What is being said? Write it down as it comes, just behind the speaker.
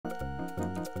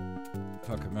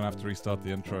fuck, I'm gonna have to restart the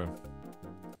intro.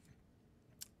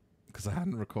 Because I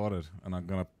hadn't recorded, and I'm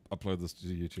gonna upload this to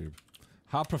YouTube.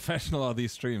 How professional are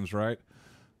these streams, right?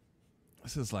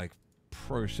 This is like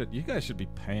pro shit. You guys should be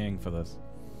paying for this.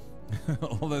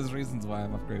 All those reasons why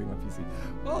I'm upgrading my PC.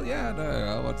 Well, yeah,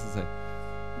 no, what to say?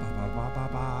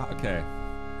 Okay.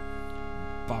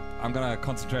 I'm gonna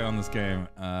concentrate on this game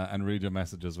and read your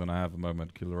messages when I have a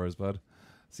moment, Killer Rosebud.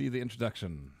 See the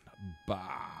introduction. Bark.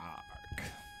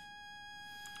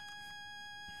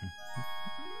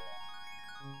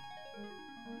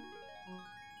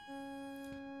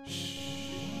 Shh.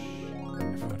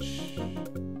 Everyone, shh.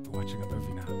 We're watching a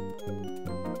movie now.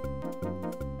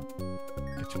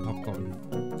 Get your popcorn.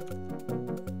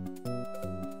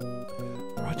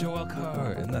 Roger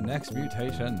Wilco in the next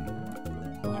mutation.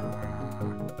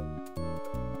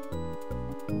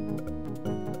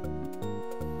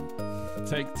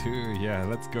 Take two, yeah,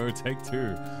 let's go, take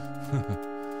two.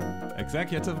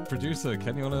 Executive producer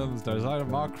Kenny Williams, designer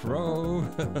Mark Crow.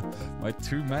 My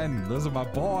two men, those are my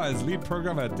boys. Lead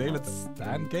programmer David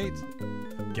Stangate.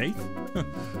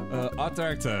 Art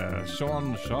director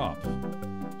Sean Sharp.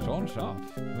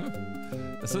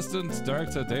 Assistant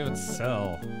director David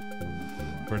Sell.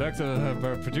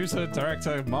 Producer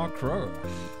director Mark Crow.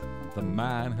 The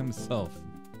man himself.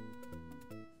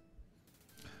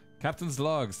 Captain's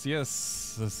log,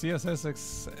 CSS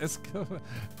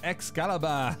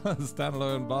Excalibur,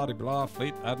 standalone body blah,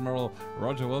 Fleet Admiral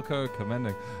Roger Wilco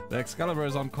commending. The Excalibur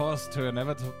is on course to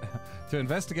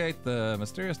investigate the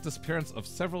mysterious disappearance of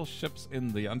several ships in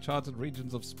the uncharted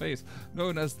regions of space,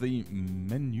 known as the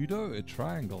Menudo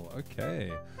Triangle.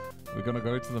 Okay, we're gonna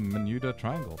go to the Menudo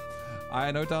Triangle.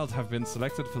 I no doubt have been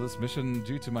selected for this mission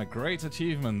due to my great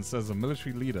achievements as a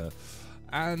military leader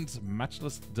and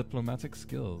matchless diplomatic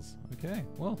skills. Okay,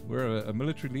 well, we're a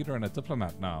military leader and a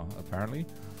diplomat now, apparently.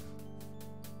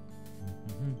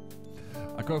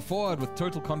 I go forward with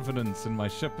total confidence in my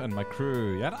ship and my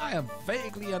crew, yet I am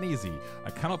vaguely uneasy. I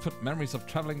cannot put memories of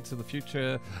traveling to the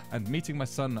future and meeting my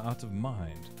son out of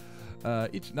mind.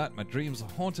 Each night my dreams are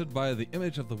haunted by the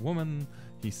image of the woman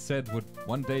he said would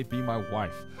one day be my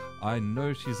wife. I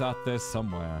know she's out there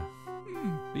somewhere.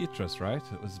 Beatrice, right?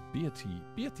 It was Beatty.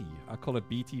 I call it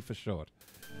BT for short.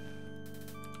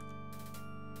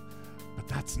 But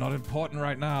that's not important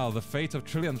right now. The fate of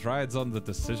Trillions rides on the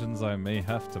decisions I may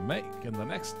have to make in the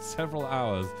next several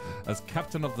hours as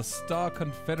captain of the Star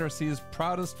Confederacy's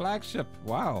proudest flagship.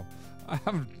 Wow,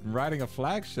 I'm riding a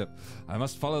flagship. I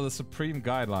must follow the supreme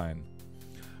guideline.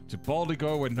 To boldly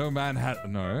go where no man has...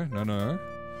 No.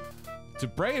 To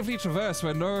bravely traverse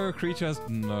where no creature has...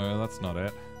 No, that's not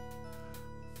it.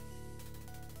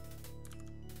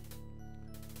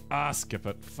 Ah, skip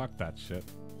it. Fuck that shit.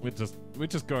 We just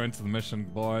go into the mission,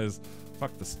 boys.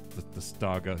 Fuck the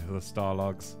star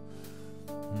logs.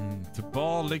 To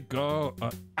boldly go.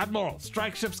 Admiral,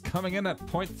 strike ships coming in at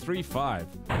 0.35.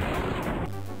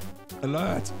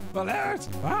 Alert!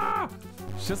 Ah!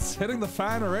 Shit's hitting the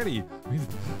fan already.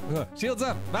 Shields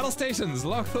up. Battle stations.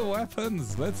 Lock the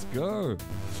weapons. Let's go.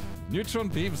 Neutron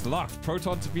beams locked.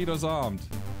 Proton torpedoes armed.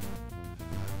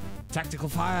 Tactical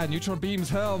fire, neutron beams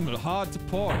helm, hard to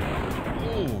port.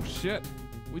 Oh shit,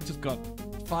 we just got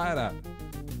fired at.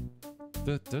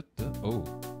 Oh.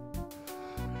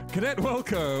 Cadet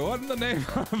Wilco, what in the name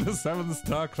of the 7th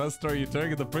star cluster are you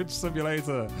doing in the bridge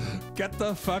simulator? Get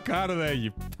the fuck out of there,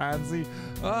 you pansy.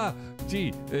 Ah,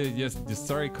 gee, your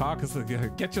sorry carcass,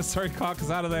 get your sorry carcass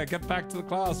out of there. Get back to the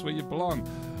class where you belong.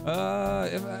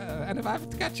 If I have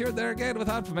to catch you there again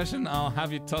without permission, I'll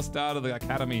have you tossed out of the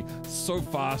academy so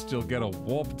fast you'll get a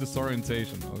warp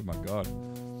disorientation. Oh my god.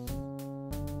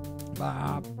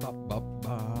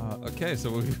 Okay,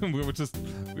 so we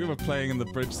were playing in the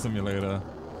bridge simulator.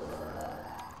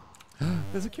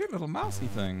 There's a cute little mousy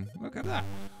thing. Look at that.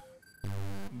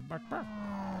 Bark, bark.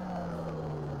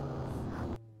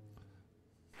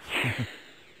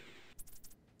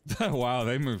 Wow,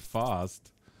 they move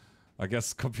fast. I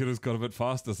guess computers got a bit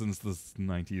faster since the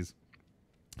 90s.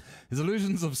 His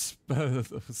illusions of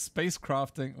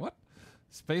spacecrafting... What?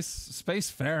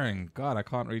 Spacefaring. God, I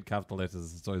can't read capital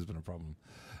letters. It's always been a problem.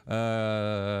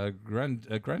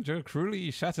 Grandeur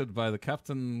cruelly shattered by the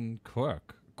Captain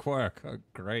Quirk. Oh,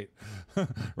 great.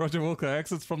 Roger Wilco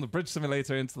exits from the bridge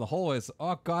simulator into the hallways.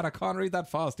 Oh god, I can't read that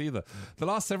fast either. The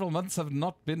last several months have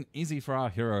not been easy for our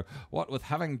hero. What with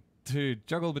having to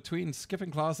juggle between skipping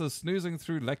classes, snoozing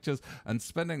through lectures, and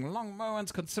spending long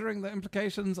moments considering the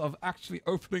implications of actually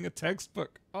opening a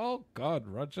textbook. Oh god,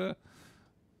 Roger.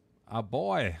 Our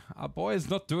boy is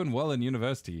not doing well in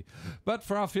university. But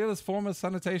for our fearless former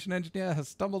sanitation engineer has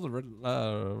stumbled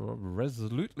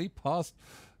resolutely past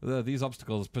these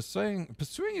obstacles, pursuing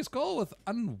his goal with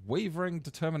unwavering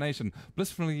determination,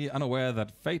 blissfully unaware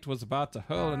that fate was about to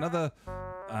hurl another...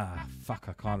 fuck,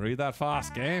 I can't read that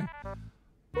fast, game.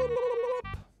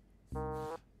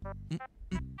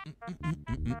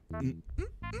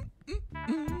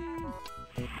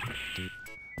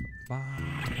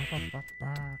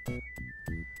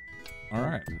 All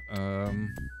right.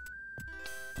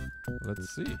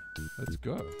 Let's see. Let's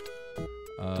go.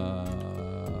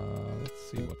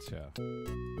 Let's see what's here.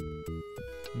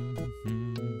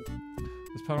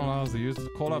 This panel allows the user to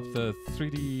call up the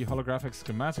 3D holographic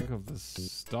schematic of the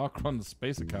Starcron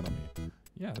Space Academy.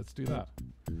 Yeah, let's do that.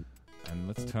 And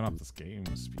let's turn up this game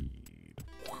speed.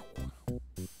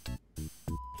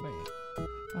 Play.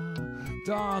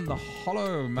 Darn, the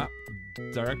holo map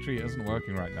directory isn't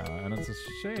working right now, and it's a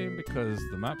shame because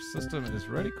the map system is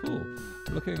really cool.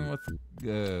 Looking with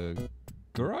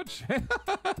garage.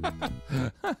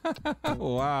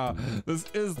 Wow, this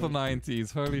is the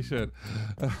 90s. Holy shit.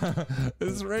 This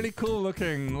is really cool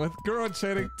looking with garage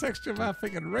shading, texture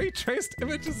mapping, and ray traced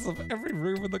images of every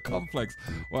room in the complex.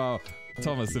 Wow,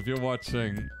 Thomas, if you're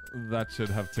watching, that should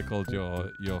have tickled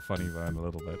your funny bone a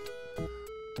little bit.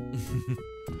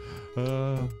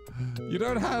 You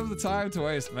don't have the time to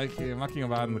waste mucking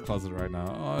about in the closet right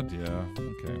now. Oh dear.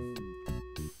 Okay.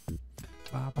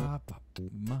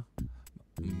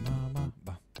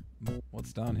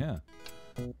 What's down here?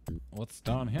 What's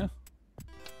down here?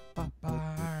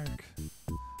 Bark.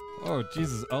 Oh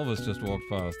Jesus! Elvis just walked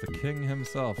past. The king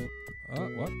himself.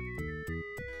 What? What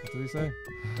did he say?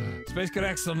 Space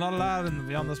cadets are not allowed in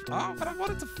beyond this. Oh, but I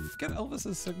wanted to get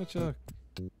Elvis's signature.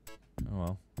 Oh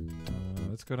well.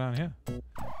 Let's go down here.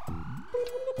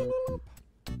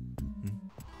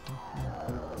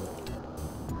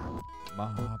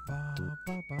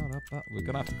 We're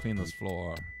gonna have to clean this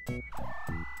floor.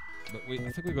 But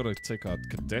I think we gotta take our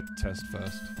cadet test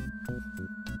first.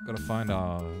 Gotta find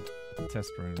our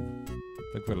test room.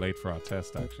 I think we're late for our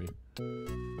test, actually.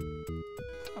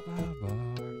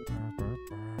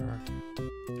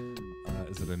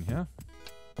 Is it in here?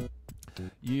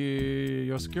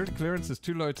 Your security clearance is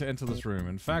too low to enter this room.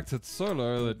 In fact, it's so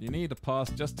low that you need a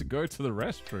pass just to go to the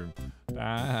restroom.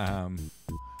 Damn.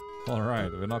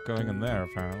 Alright, we're not going in there,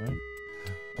 apparently.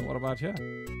 But what about here?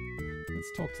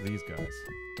 Let's talk to these guys.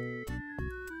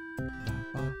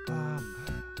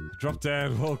 Drop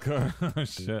dead, Wilco. Oh,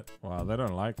 shit. Wow, they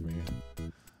don't like me.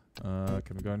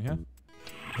 Can we go in here?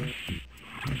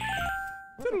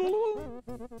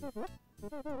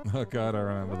 Oh god, I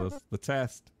remember this. The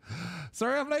test.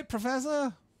 Sorry I'm late,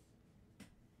 Professor!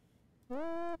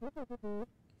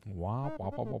 Wop,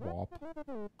 wop, wop, wop, wop.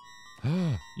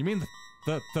 You mean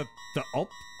the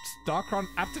Starcron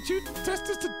aptitude test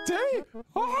is today?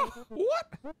 Oh,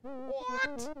 what?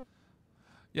 What?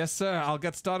 Yes, sir, I'll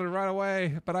get started right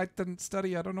away, but I didn't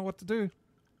study. I don't know what to do.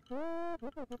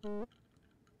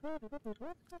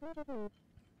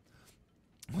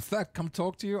 What's that? Come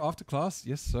talk to you after class?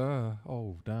 Yes, sir.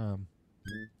 Oh, damn.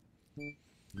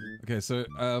 Okay, so,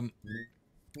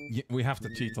 we have to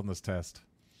cheat on this test.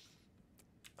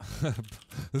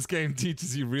 This game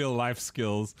teaches you real life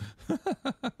skills.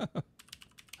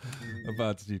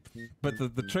 About to cheat. But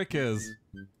the trick is,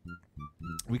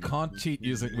 we can't cheat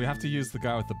using... We have to use the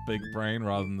guy with the big brain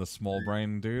rather than the small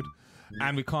brain dude.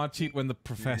 And we can't cheat when the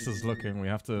professor's looking. We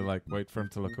have to, like, wait for him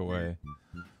to look away.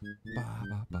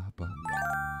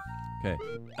 Okay,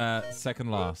 second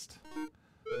last.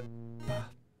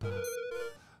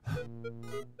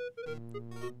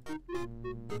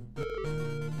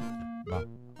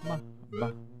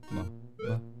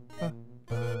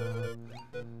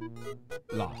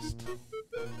 Last.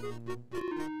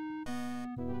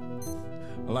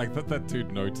 I like that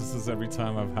dude notices every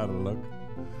time I've had a look.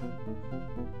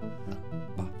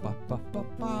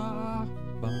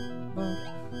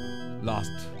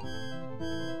 Last.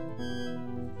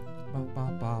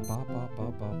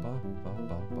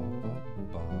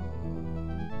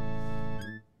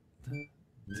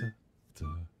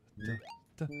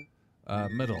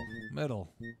 Middle. Middle!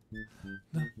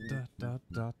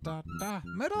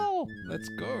 Let's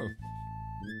go.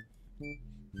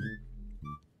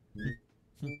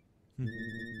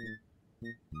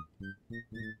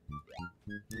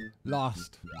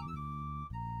 Lost.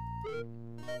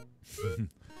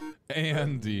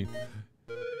 Andy.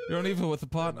 You're uneven with the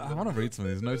partner. I want to read some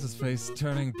of these. Notice his face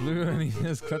turning blue and he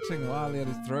is clutching wildly at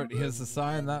his throat. Here's the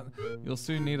sign that You'll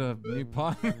soon need a new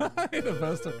partner. In a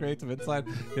burst of creative insight,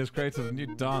 he has created a new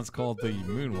dance called the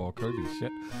Moonwalk. Holy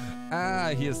shit.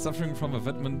 He is suffering from a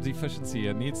vitamin deficiency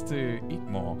and needs to eat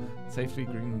more leafy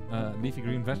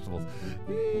green vegetables.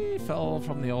 He fell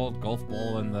from the old golf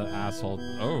ball in the asshole.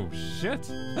 Oh shit!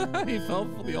 He fell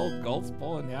for the old golf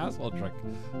ball in the asshole trick.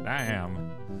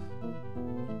 Damn.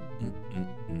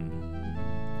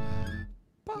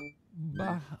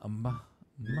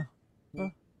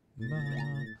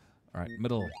 Alright,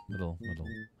 middle.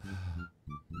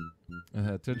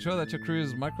 To ensure that your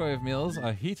crew's microwave meals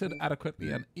are heated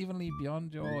adequately and evenly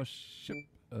beyond your ship,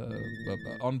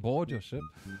 on board your ship.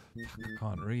 Fuck, I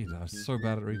can't read. I'm so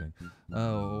bad at reading.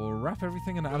 Wrap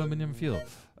everything in aluminium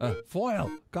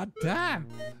foil. God damn!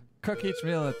 Cook each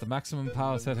meal at the maximum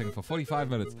power setting for 45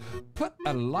 minutes. Put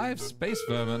a live space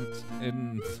vermin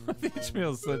in each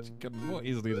meal so that you can more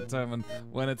easily determine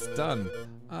when it's done.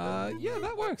 Yeah,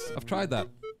 that works. I've tried that.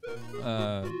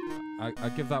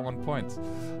 I give that 1 point.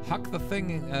 Huck the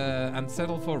thing and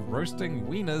settle for roasting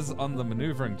wieners on the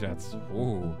maneuvering jets.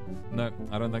 Ooh. No,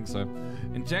 I don't think so.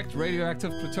 Inject radioactive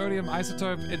plutonium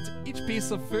isotope into each piece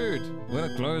of food. When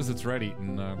it glows, it's ready.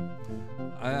 No.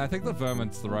 I think the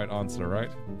vermin's the right answer,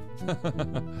 right?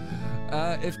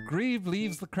 If Grieve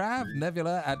leaves the Crab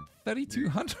Nebula at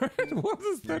 3200, what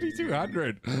is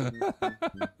 3200?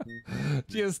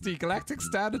 GST Galactic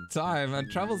Standard Time and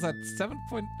travels at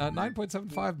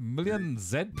 9.75 million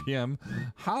ZPM,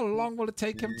 how long will it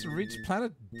take him to reach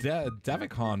planet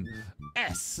Davicon?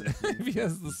 S. If he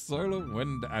has the solar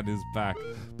wind at his back,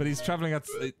 but he's traveling at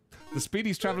the speed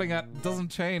he's traveling at doesn't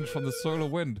change from the solar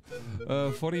wind.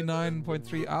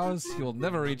 49.3 hours. He will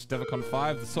never reach Davicon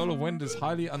 5. The solar wind is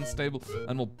highly unstable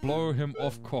and will blow him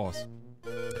off course.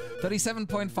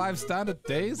 37.5 standard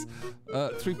days.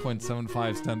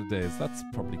 3.75 standard days. That's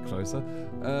probably closer.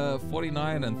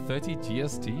 49 and 30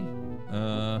 GST.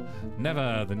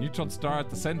 Never. The neutron star at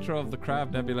the center of the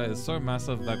Crab Nebula is so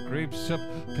massive that Grieve's ship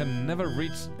can never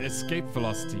reach escape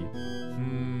velocity.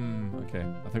 Okay,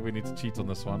 I think we need to cheat on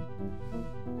this one.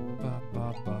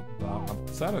 I'm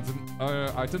sad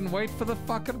I didn't wait for the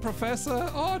fucking professor.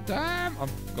 Oh damn! I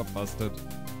got busted.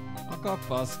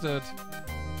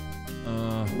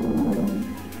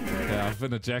 Okay, I've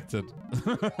been ejected.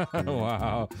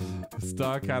 Wow.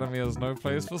 Star Academy has no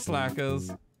place for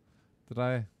slackers. Did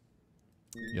I?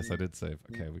 Yes, I did save.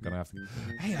 Okay, we're gonna have to.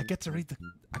 Hey, I get to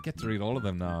read all of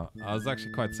them now. I was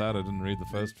actually quite sad I didn't read the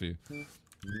first few.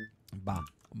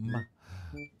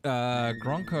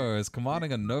 Gronko is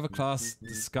commanding a Nova-class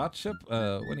Scout ship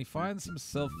when he finds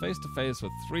himself face-to-face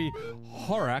with 3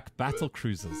 Horak battle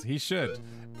cruisers. He should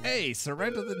A.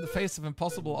 Surrender in the face of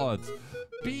impossible odds.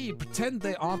 B. Pretend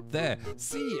they aren't there.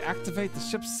 C. Activate the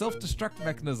ship's self-destruct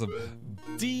mechanism.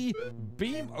 D.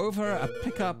 Beam over a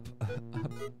pick-you-up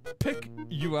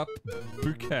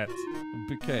bouquet.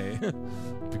 Bouquet.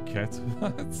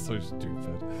 That's so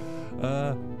stupid.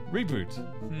 Reboot.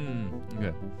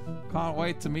 Okay. Can't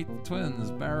wait to meet the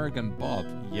twins, Barrick and Bob.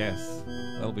 Yes,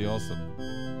 that'll be awesome.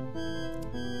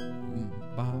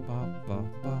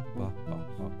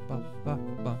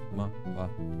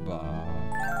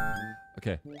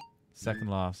 Okay, second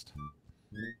last.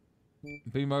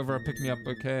 Beam over a pick-me-up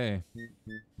bouquet.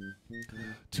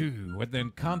 2. When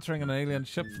encountering an alien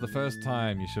ship for the first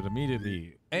time, you should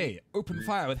immediately A. Open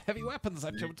fire with heavy weapons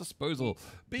at your disposal.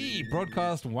 B.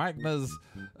 Broadcast Wagner's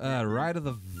Ride of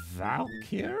the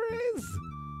Valkyries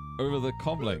over the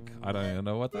comlink. I don't even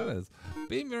know what that is.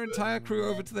 Beam your entire crew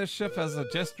over to their ship as a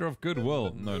gesture of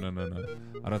goodwill. No.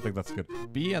 I don't think that's good.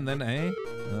 B and then A?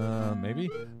 Maybe?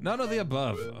 None of the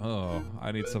above. Oh,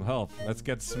 I need some help. Let's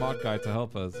get Smart Guy to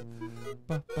help us.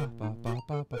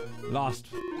 Lost.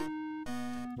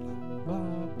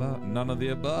 None of the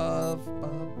above.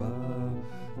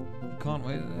 Can't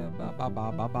wait.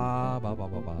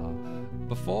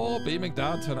 Before beaming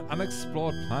down to an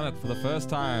unexplored planet for the first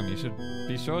time, you should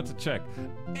be sure to check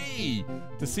A.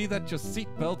 To see that your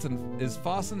seatbelt is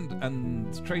fastened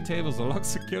and tray tables are locked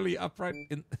securely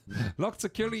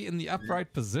in the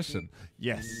upright position.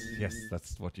 Yes,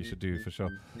 that's what you should do for sure.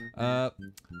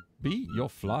 B. Your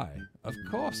fly. Of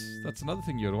course, that's another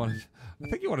thing you'd want to. I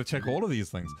think you want to check all of these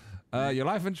things. Your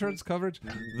life insurance coverage,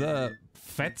 the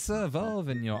Fetzer valve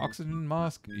in your oxygen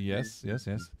mask. Yes.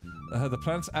 The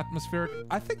planet's atmospheric.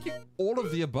 I think all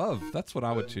of the above. That's what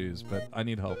I would choose, but I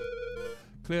need help.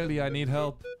 Clearly, I need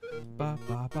help.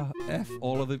 F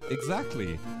all of the.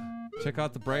 Exactly. Check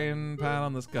out the brain pan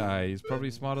on this guy. He's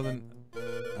probably smarter than.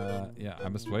 Yeah, I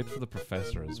must wait for the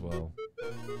professor as well.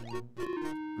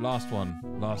 Last one.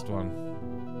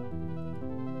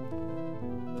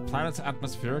 the planet's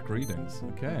atmospheric readings.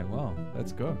 Okay, well,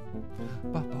 let's go.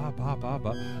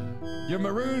 You're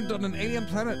marooned on an alien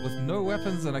planet with no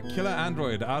weapons and a killer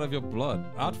android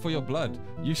out for your blood.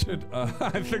 You should,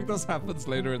 I think this happens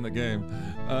later in the game.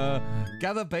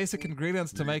 Gather basic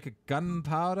ingredients to make a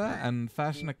gunpowder and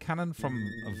fashion a cannon from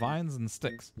vines and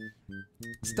sticks.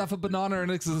 Stuff a banana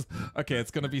and okay,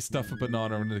 it's gonna be stuff a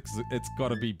banana and it's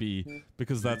gotta be B,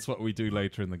 because that's what we do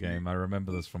later in the game. I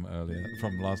remember this from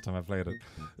last time I played it.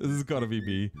 This has gotta be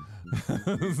B.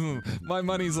 My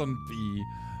money's on B.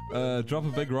 Drop a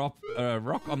big rock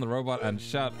on the robot and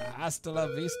shout, "Hasta la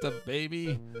vista,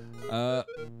 baby." I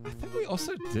think we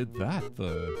also did that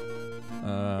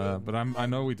though. But I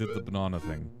know we did the banana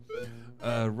thing.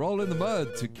 Roll in the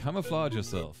mud to camouflage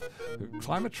yourself.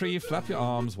 Climb a tree, flap your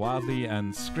arms wildly,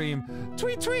 and scream,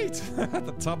 "Tweet, tweet!" at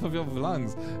the top of your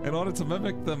lungs in order to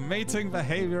mimic the mating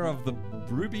behavior of the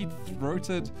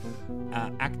ruby-throated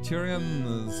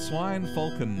Acturian swine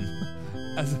falcon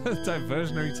as a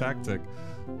diversionary tactic.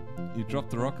 You drop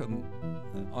the rock on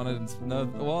it.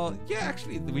 Well, yeah,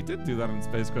 actually, we did do that in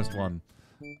Space Quest 1.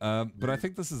 But I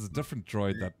think this is a different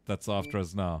droid that's after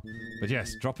us now. But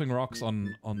yes, dropping rocks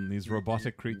on these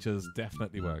robotic creatures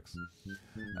definitely works.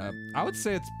 I would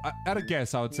say it's... At a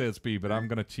guess, I would say it's B, but I'm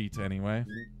gonna cheat anyway.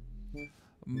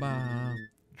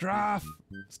 Draft!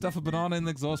 Stuff a banana in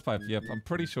the exhaust pipe. Yep, I'm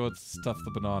pretty sure it's stuff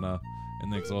the banana in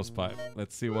the exhaust pipe.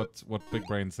 Let's see what Big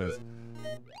Brain says.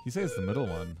 He says the middle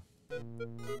one.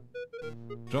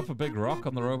 Drop a big rock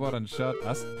on the robot and shout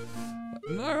us.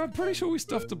 No, I'm pretty sure we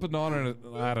stuffed a banana in it.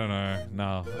 I don't know.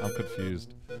 No, I'm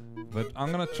confused. But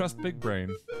I'm gonna trust Big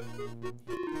Brain.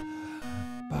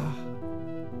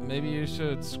 Maybe you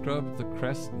should scrub the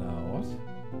crest now. What?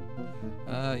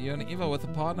 You're an Evo with a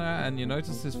partner and you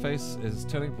notice his face is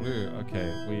turning blue.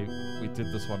 Okay, we did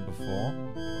this one before.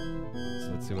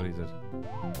 So let's see what he did.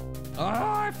 Oh,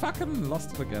 I fucking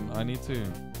lost it again. I need to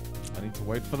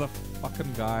wait for the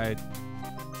fucking guy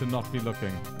to not be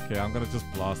looking. Okay, I'm gonna just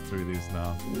blast through these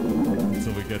now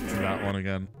until we get to that one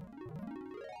again.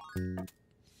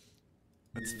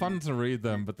 It's fun to read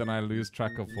them, but then I lose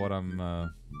track of what I'm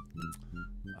of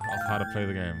how to play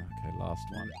the game. Okay, last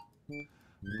one.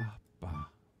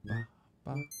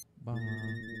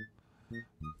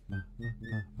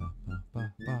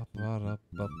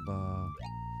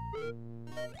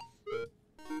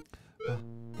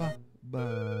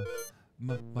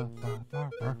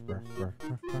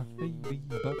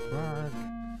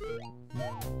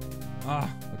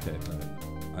 Okay.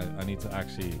 I need to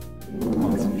actually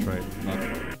concentrate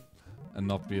and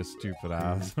not be a stupid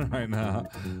ass right now.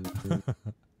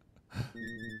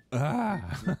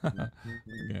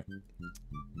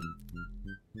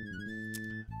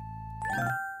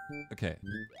 Okay. Okay.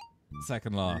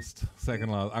 Second last.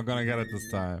 I'm gonna get it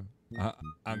this time.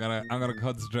 I'm gonna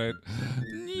concentrate.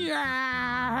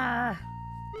 Yeah.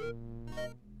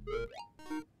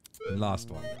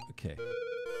 Last one. Okay.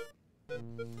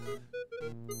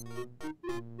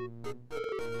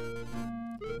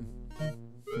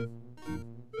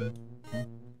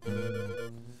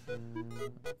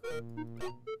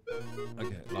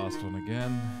 Okay, last one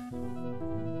again.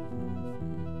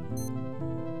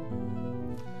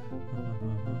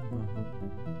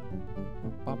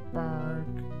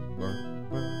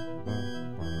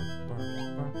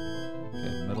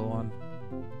 Okay, middle one.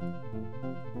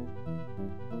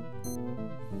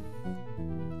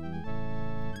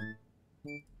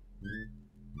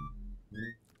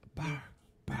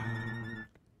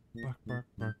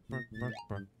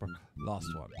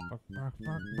 Last one. I'm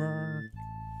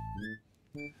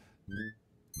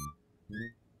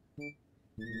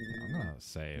gonna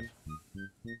save.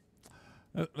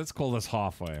 Let's call this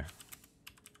halfway.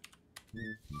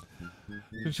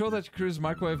 To ensure that your crew's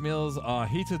microwave meals are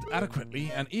heated adequately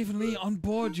and evenly on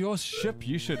board your ship,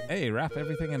 you should A. Wrap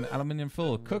everything in aluminium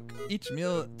foil. Cook each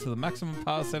meal to the maximum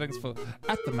power settings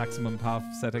at the maximum power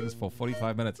settings for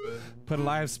 45 minutes. Put a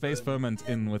live space ferment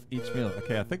in with each meal.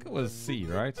 Okay, I think it was C,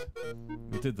 right?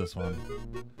 We did this one.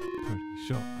 Pretty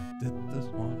sure I did this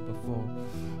one before.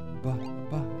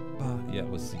 Yeah, it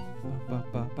was C.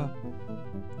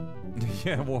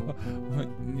 Yeah, well,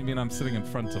 you mean I'm sitting in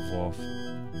front of Worf?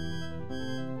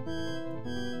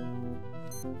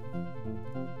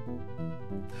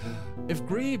 If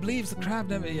Grebe leaves the crab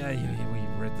never... Yeah, we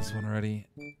read this one already.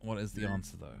 What is the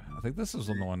answer, though? I think this was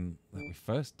on the one that we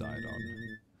first died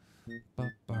on.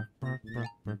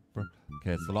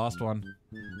 Okay, it's the last one.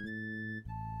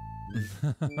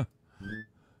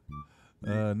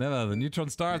 Never. The neutron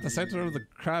star at the center of the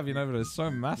crab universe is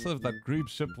so massive that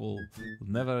Grebe's ship will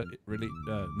never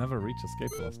reach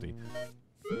escape velocity.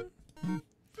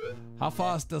 How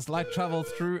fast does light travel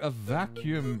through a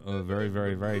vacuum? Oh, very,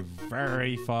 very, very,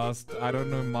 very fast. I don't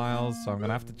know miles, so I'm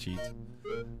gonna have to cheat.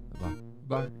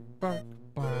 Bark, bark, bark,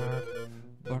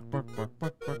 bark, bark, bark, bark,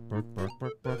 bark, bark, bark,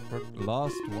 bark, bark, bark.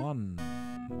 Last one.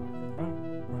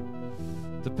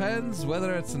 Depends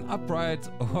whether it's an upright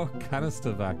or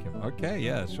canister vacuum. Okay,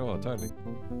 yeah, sure, totally.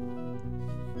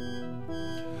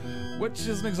 Which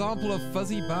is an example of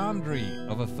fuzzy boundary,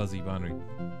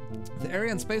 The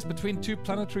area and space between two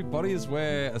planetary bodies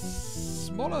where a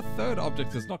smaller third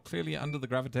object is not clearly under the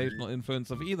gravitational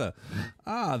influence of either.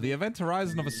 Ah, the event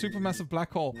horizon of a supermassive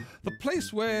black hole. The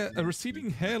place where a receding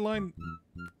hairline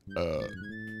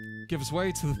gives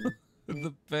way to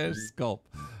the bear's scalp.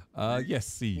 Yes,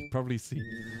 C. Probably C.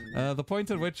 The point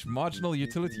at which marginal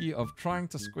utility of trying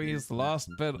to squeeze the last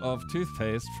bit of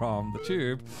toothpaste from the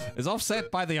tube is offset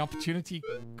by the opportunity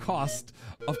cost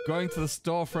of going to the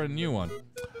store for a new one.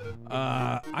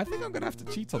 I think I'm gonna have to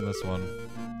cheat on this one.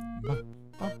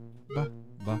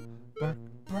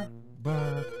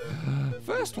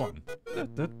 First one.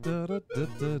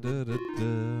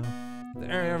 The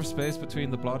area of space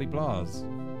between the bloody-blahs.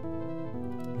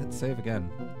 Let's save again,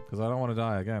 because I don't want to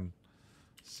die again.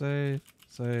 Save,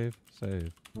 save,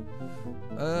 save.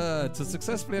 To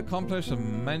successfully accomplish a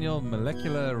manual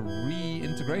molecular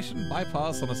reintegration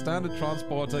bypass on a standard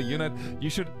transporter unit, you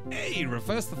should A.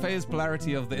 reverse the phase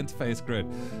polarity of the interface grid.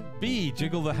 B.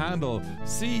 Jiggle the handle.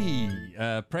 C.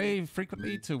 Pray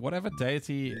frequently to whatever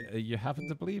deity you happen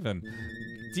to believe in.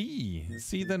 D.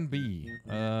 C then B.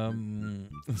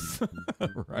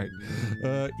 Right.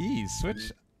 E.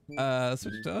 Switch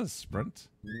to sprint.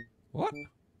 What?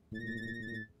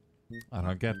 I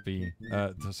don't get B.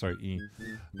 Sorry, E.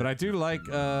 But I do like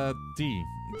D.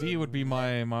 D would be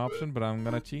my option, but I'm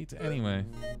gonna cheat anyway.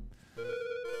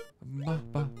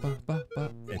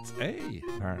 It's A,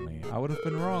 apparently. I would have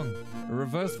been wrong.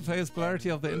 Reverse the phase polarity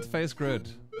of the interface grid.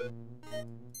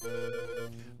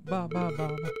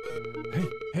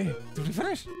 Hey, did we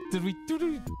finish? Did we do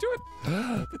it?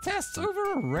 The test's over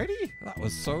already? That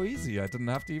was so easy, I didn't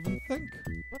have to even think.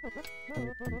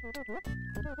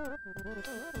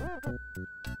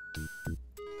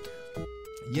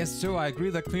 Yes, sir, I agree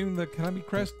that cleaning the Konami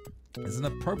crest is an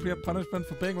appropriate punishment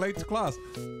for being late to class.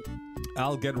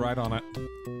 I'll get right on it.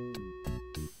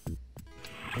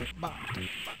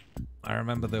 I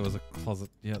remember there was a closet,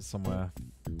 yeah, somewhere.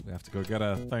 We have to go get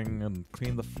a thing and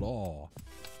clean the floor.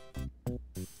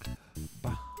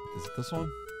 Is it this one?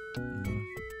 No.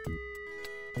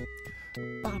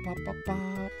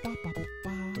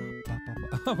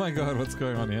 Oh my god, what's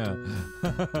going on here?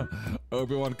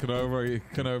 Obi-Wan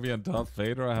Kenobi and Darth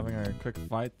Vader are having a quick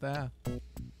fight there.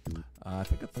 I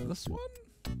think it's this one?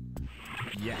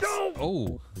 Yes! No!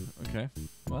 Oh, okay.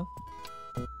 Well.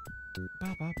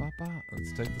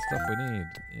 Let's take the stuff we need.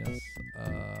 Yes. I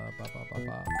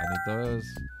need those.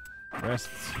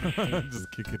 Rests. Just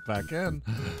kick it back in.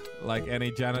 Like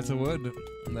any janitor would.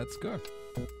 Let's go.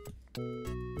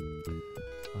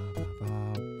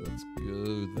 Let's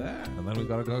go there. And then we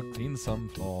gotta go clean some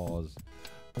floors.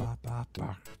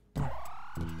 Okay.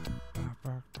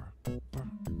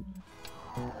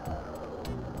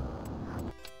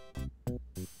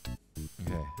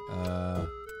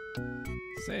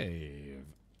 Save.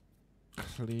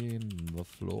 Clean the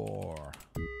floor.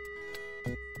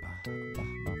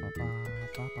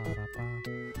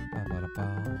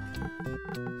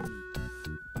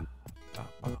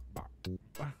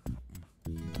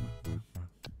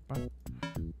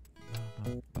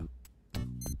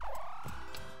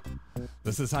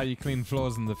 This is how you clean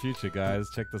floors in the future, guys.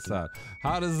 Check this out.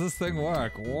 How does this thing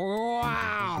work?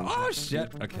 Wow! Oh,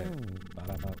 shit! Okay.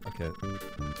 Okay.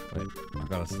 Wait, I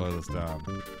gotta slow this down.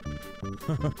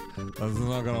 This is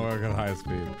not gonna work at high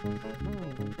speed.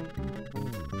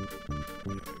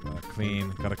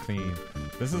 Gotta clean.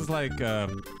 This is like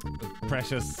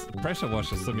pressure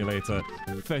washer simulator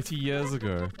 30 years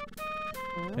ago.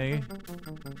 Hey,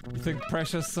 you think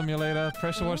pressure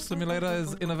wash simulator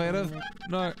is innovative?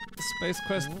 No, Space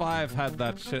Quest 5 had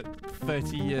that shit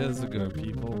 30 years ago,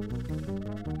 people.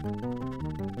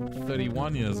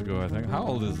 31 years ago, I think. How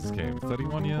old is this game?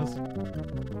 31 years?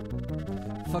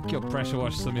 Fuck your pressure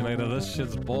wash simulator, this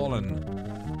shit's ballin'.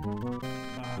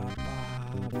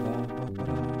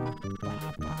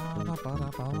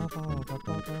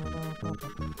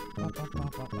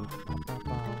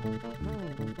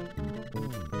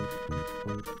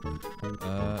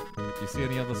 Do you see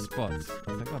any other spots?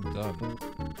 I think I'm done.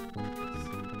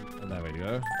 There we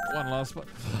go. One last spot.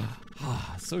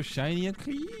 So shiny and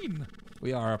clean.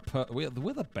 We are we're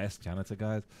the best janitor,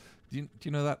 guys. Do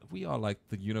you know that? We are like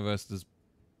the universe's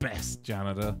best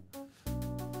janitor.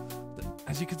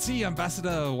 As you can see, Ambassador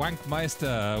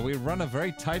Wankmeister, we run a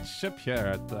very tight ship here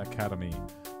at the Academy.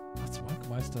 What's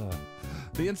Wankmeister?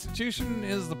 The institution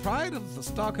is the pride of the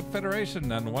Star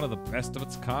Confederation and one of the best of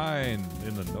its kind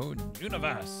in the known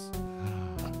universe.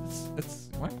 It's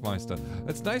Wankmeister.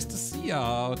 It's nice to see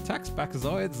our tax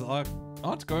backazoids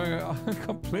aren't going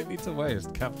completely to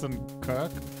waste, Captain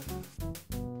Kirk.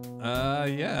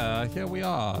 Yeah, here we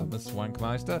are, Miss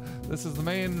Wankmeister. This is the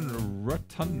main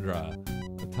rotunda.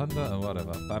 Rotunda,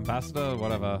 whatever. Ambassador,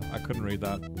 whatever. I couldn't read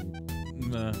that.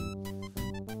 Nah.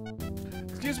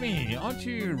 Excuse me, aren't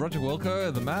you Roger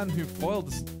Wilco, the man who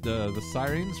foiled the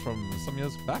sirens from some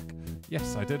years back?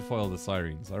 Yes, I did foil the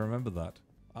sirens. I remember that.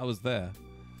 I was there.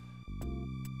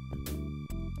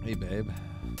 Hey, babe.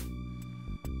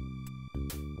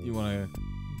 You want to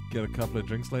get a couple of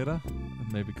drinks later?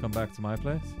 And maybe come back to my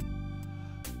place?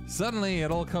 Suddenly,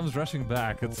 it all comes rushing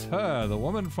back. It's her, the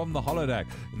woman from the holodeck.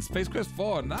 In Space Quest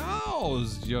 4,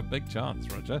 now's your big chance,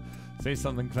 Roger. Say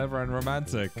something clever and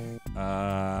romantic.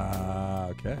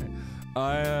 Okay.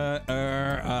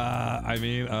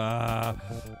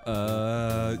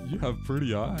 You have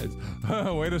pretty eyes.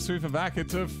 Way to sweep it back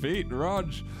into feet,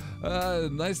 Rog.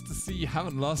 Nice to see you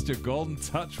haven't lost your golden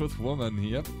touch with woman.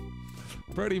 Yep.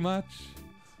 Pretty much.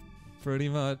 Pretty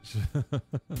much.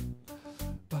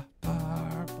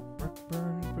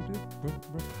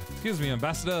 Excuse me,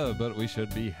 Ambassador, but we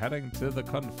should be heading to the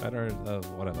Confederate,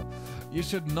 whatever. You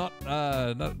should not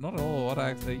at all what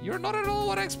I, you're not at all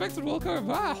what I expected, Wilco.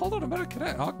 Hold on a minute, can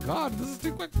I, oh God, this is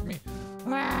too quick for me.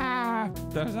 I'm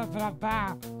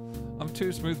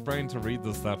too smooth-brained to read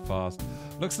this that fast.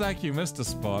 Looks like you missed a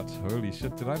spot. Holy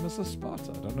shit, did I miss a spot?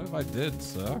 I don't know if I did,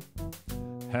 sir.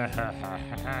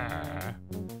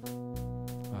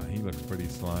 He looks pretty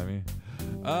slimy.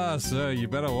 Sir, you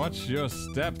better watch your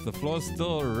step. The floor's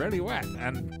still really wet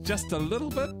and just a little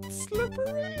bit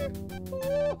slippery.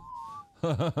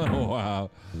 Wow.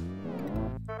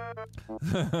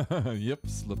 Yep,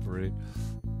 slippery.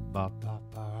 Bark.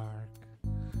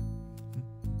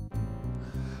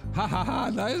 Ha ha ha,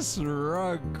 nice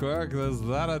rug, Quirk. There's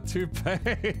that a toupee.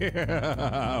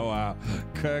 Wow.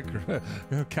 Kirk,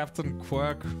 Captain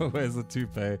Quirk wears a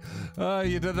toupee. Oh,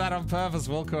 you did that on purpose,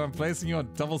 Wilco. I'm placing you on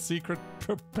double secret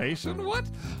probation?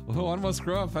 What? Well, one more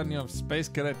screw up and your space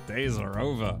cadet days are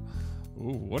over.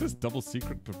 Ooh, what is double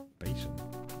secret probation?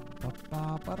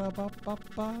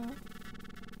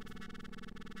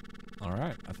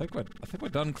 Alright, I think we're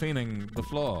done cleaning the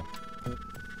floor.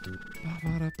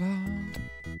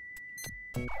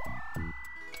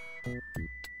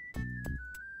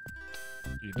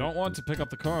 You don't want to pick up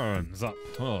the cones up.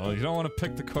 Oh, you don't want to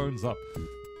pick the cones up.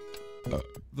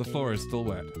 The floor is still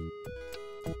wet.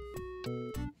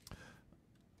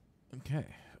 Okay.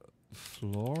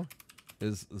 Floor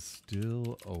is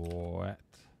still wet.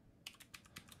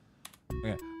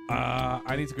 Okay.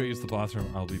 I need to go use the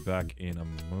bathroom. I'll be back in a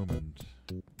moment.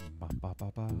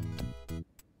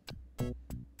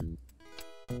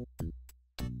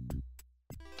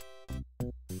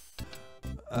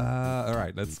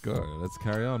 Alright, let's go. Let's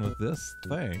carry on with this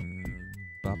thing.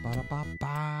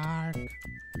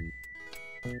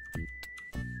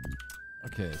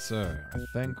 Okay, so I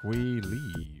think we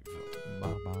leave.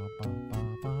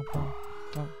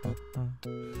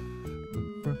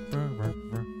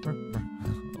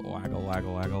 Waggle,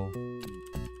 waggle, waggle.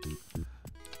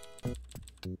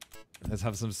 Let's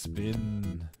have some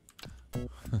spin.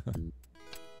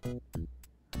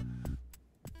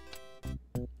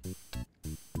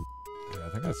 I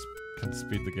think I can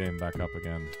speed the game back up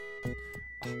again.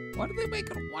 Why did they make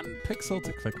it one pixel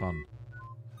to click on?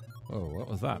 Oh, what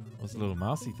was that? What's the little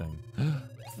mousy thing?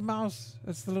 It's the mouse.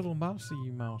 It's the little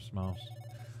mousy mouse.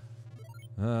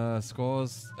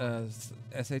 Scores.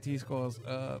 SAT scores.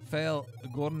 Fail.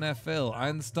 Gordon F. Fail.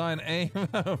 Einstein A.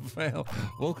 Fail.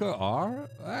 Wilco R.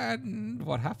 And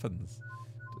what happens?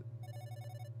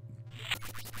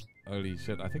 Holy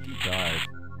shit! I think he died.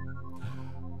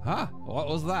 Huh? What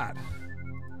was that?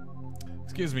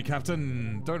 Excuse me,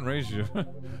 Captain. Don't raise your...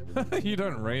 You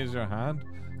don't raise your hand.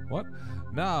 What?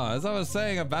 Now, as I was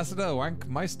saying, Ambassador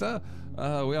Wankmeister,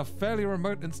 we are fairly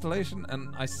remote installation,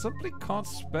 and I simply can't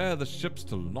spare the ships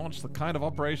to launch the kind of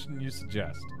operation you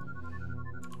suggest.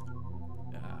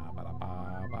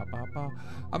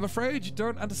 I'm afraid you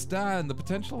don't understand the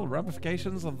potential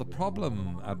ramifications of the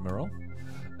problem, Admiral.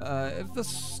 If the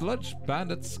sludge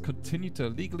bandits continue to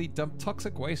illegally dump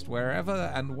toxic waste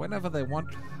wherever and whenever they want,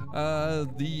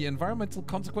 the environmental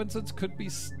consequences could be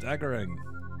staggering.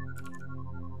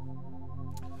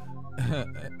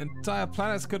 Entire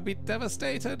planets could be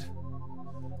devastated.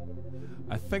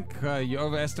 I think you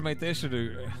overestimate the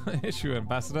issue,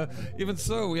 Ambassador. Even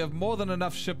so, we have more than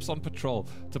enough ships on patrol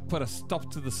to put a stop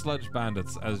to the sludge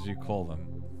bandits, as you call them.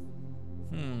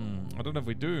 I don't know if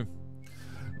we do.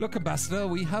 Look, Ambassador,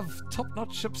 we have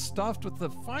top-notch ships staffed with the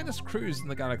finest crews in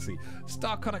the galaxy.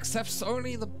 StarCon accepts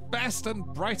only the best and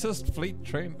brightest for fleet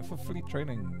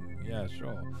training. Yeah,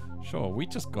 sure. We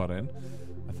just got in,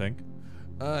 I think.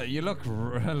 You look,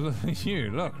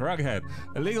 Rughead.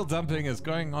 Illegal dumping is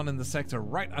going on in the sector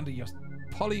right under your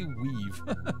polyweave.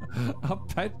 Our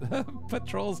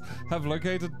patrols have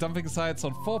located dumping sites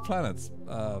on 4 planets.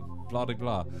 Blah de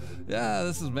blah. Yeah,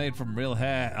 this is made from real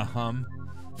hair.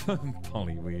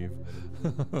 Polyweave.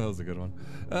 That was a good one.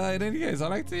 In any case, I'd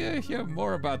like to hear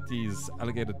more about these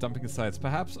alligator dumping sites,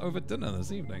 perhaps over dinner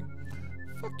this evening.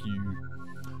 Fuck you.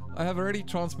 I have already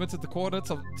transmitted the coordinates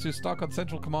to StarCon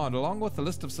Central Command, along with a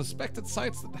list of suspected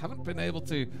sites that haven't been able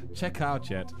to check out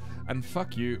yet. And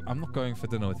fuck you, I'm not going for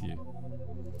dinner with you.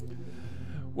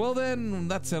 Well then,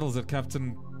 that settles it,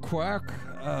 Captain Quirk.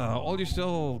 You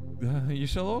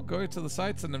shall all go to the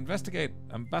sites and investigate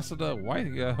Ambassador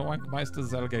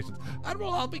Wankmeister's allegations.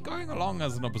 Admiral, I'll be going along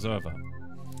as an observer.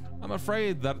 I'm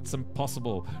afraid that's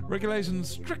impossible. Regulations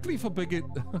strictly forbid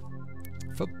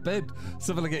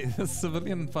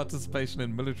civilian participation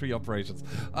in military operations.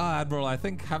 Admiral, I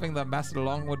think having the ambassador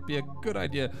along would be a good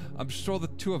idea. I'm sure the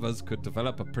two of us could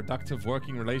develop a productive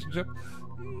working relationship.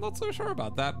 Not so sure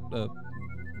about that.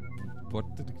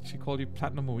 What did she call you?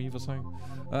 Platinum Weave or something?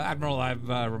 Admiral, I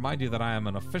remind you that I am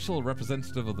an official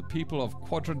representative of the people of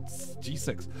Quadrant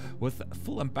G6 with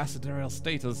full ambassadorial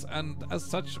status, and as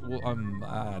such, I'm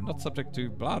not subject to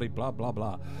blah blah blah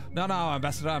blah. No,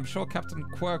 Ambassador, I'm sure Captain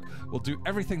Quirk will do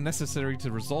everything necessary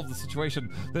to resolve the situation.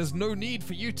 There's no need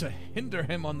for you to hinder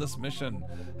him on this mission.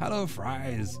 Hello,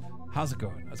 Fries. How's it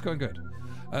going? It's going good.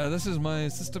 This is my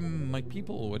system, my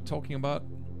people we're talking about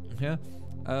here.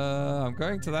 I'm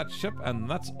going to that ship, and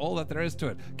that's all that there is to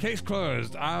it. Case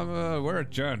closed. We're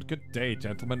adjourned. Good day,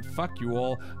 gentlemen. Fuck you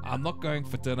all. I'm not going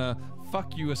for dinner.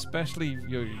 Fuck you, especially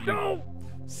you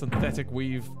synthetic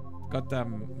weave.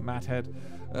 Goddamn mathead.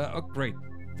 Oh, great.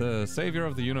 The savior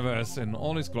of the universe in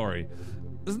all his glory.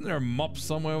 Isn't there a mop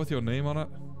somewhere with your name on it?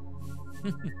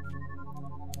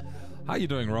 How you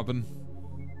doing, Robin?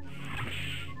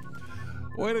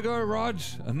 Way to go,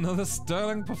 Raj! Another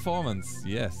sterling performance.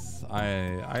 Yes,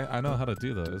 I know how to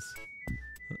do those.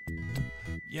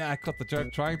 Yeah, I caught the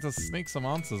joke trying to sneak some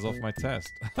answers off my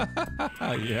test.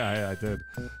 Yeah, I did.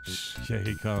 Shh, here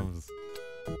he comes.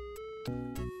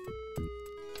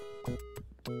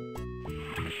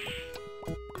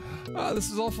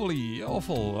 This is awfully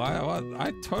awful.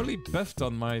 I totally biffed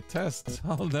on my test.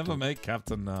 I'll never make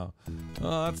captain now.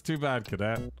 Oh, that's too bad,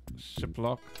 cadet.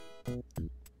 Shiplock.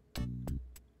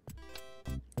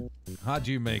 How'd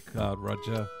you make out,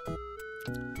 Roger?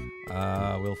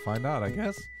 We'll find out, I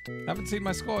guess. Haven't seen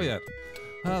my score yet.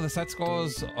 The set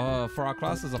scores for our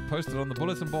classes are posted on the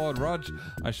bulletin board. Rog,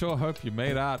 I sure hope you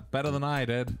made out better than I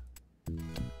did.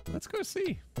 Let's go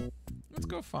see. Let's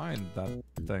go find that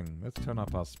thing. Let's turn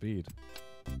up our speed.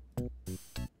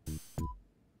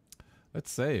 Let's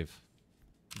save.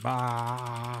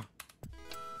 Bah.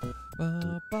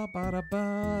 Ba, ba, ba, da,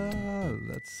 ba.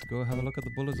 Let's go have a look at the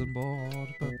bulletin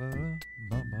board. Ba, ba,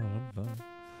 ba, ba, ba.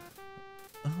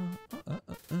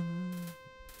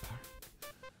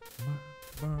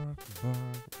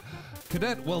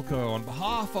 Cadet Wilco, on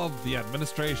behalf of the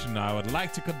administration, I would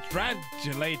like to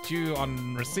congratulate you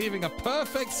on receiving a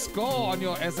perfect score on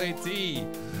your SAT.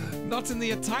 Not in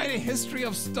the entire history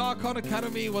of StarCon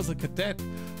Academy has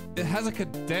a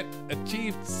cadet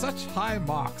achieved such high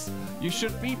marks. You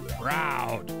should be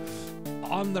proud.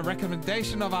 On the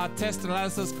recommendation of our test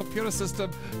analysis computer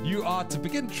system, you are to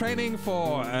begin training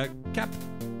for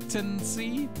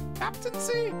captaincy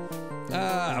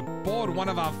aboard one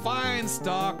of our fine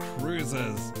star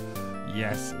cruisers.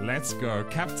 Yes, let's go.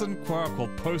 Captain Quirk will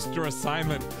post your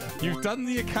assignment. You've done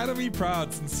the Academy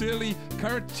proud. Sincerely,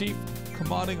 current Chief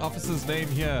Commanding Officer's name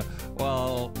here.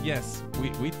 Well, yes,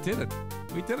 we did it.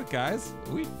 We did it, guys.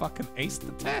 We fucking aced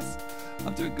the test.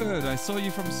 I'm doing good. I saw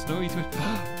you from Snowy to...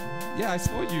 Yeah, I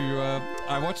saw you. I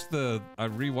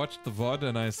rewatched the VOD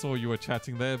and I saw you were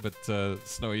chatting there, but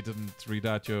Snowy didn't read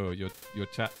out your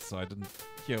chat, so I didn't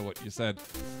hear what you said.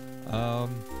 Yeah.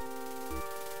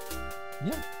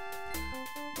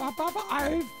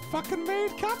 I fucking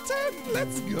made captain.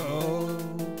 Let's go.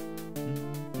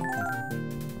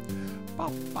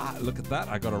 Look at that.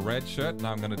 I got a red shirt.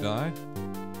 Now I'm gonna die.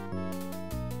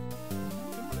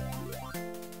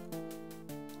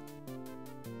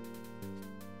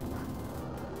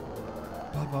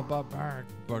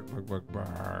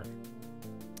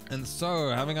 And so,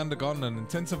 having undergone an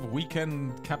intensive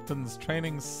weekend captain's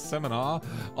training seminar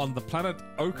on the planet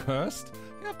Oakhurst.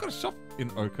 Yeah, I've got a shop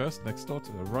in Oakhurst next door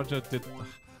to Roger did...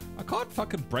 I can't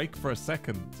fucking break for a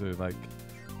second to, like,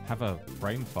 have a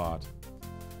brain fart.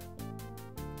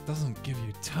 Doesn't give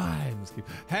you time.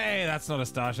 Hey, that's not a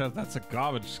starship, that's a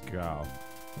garbage scow.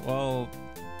 Well,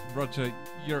 Roger,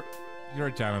 you're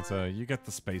a janitor. You get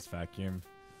the space vacuum.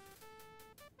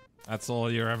 That's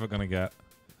all you're ever gonna get.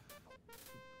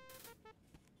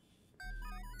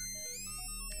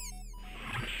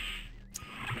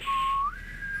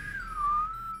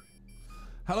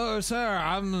 Hello, sir.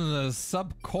 I'm the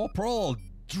Sub-Corporal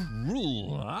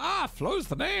Drool. Ah, Flo's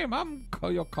the name. I'm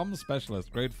your comm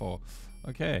specialist, grade 4.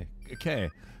 Okay.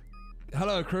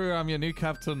 Hello, crew. I'm your new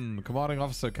captain, commanding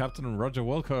officer, Captain Roger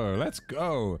Wilco. Let's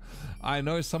go. I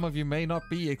know some of you may not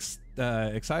be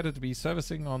excited to be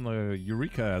servicing on the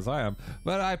Eureka as I am,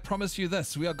 but I promise you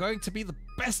this: we are going to be the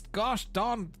best gosh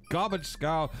darn garbage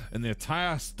scow in the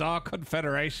entire Star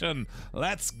Confederation.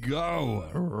 Let's go.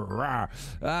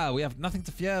 We have nothing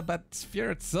to fear but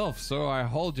fear itself. So I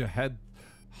hold your head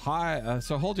high,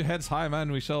 so hold your heads high,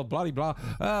 man. We shall blah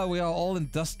we are all in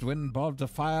dust, wind, barbed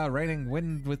fire, raining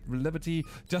wind with liberty,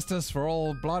 justice for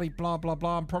all, blah blah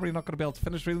blah. I'm probably not going to be able to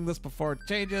finish reading this before it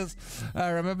changes.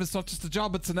 Remember, it's not just a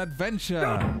job, it's an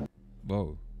adventure.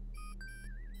 Whoa.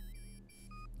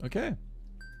 Okay.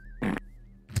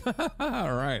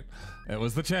 All right. It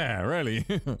was the chair, really.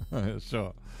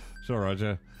 Sure,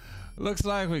 Roger. Looks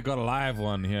like we got a live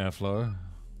one here, Flo.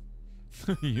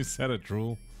 You said it,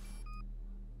 Drool.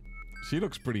 She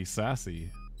looks pretty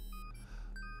sassy.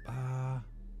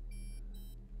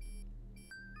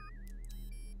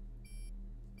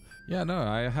 Yeah, no,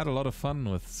 I had a lot of fun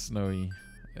with Snowy.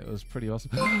 It was pretty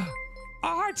awesome.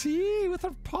 RT with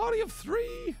a party of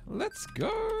 3. Let's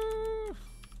go.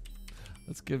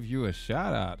 Let's give you a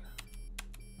shout out.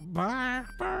 Bark.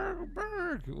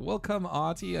 Welcome,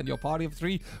 RT, and your party of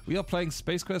 3. We are playing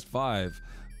Space Quest 5.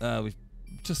 We've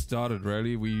just started,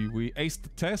 really. We aced the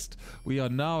test. We are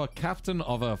now a captain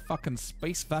of a fucking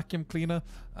space vacuum cleaner,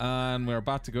 and we're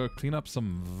about to go clean up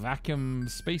some vacuum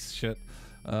space shit.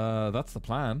 That's the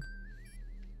plan.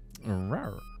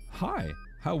 Hi.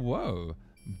 Hello.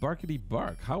 Barkity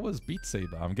bark. How was Beat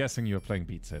Saber? I'm guessing you were playing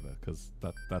Beat Saber, because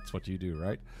that's what you do,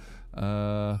 right?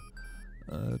 Go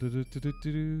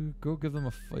give them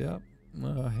a yeah.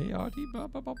 Hey, Artie.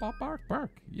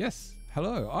 Bark. Yes.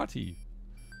 Hello, Artie.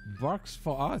 Barks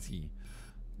for Artie.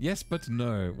 Yes, but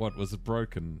no. What, was it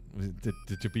broken? Did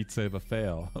your Beat Saber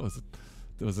fail?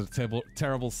 Was it a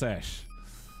terrible sesh?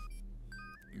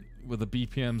 Were the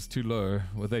BPMs too low?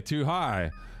 Were they too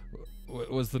high?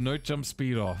 Was the note jump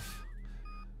speed off?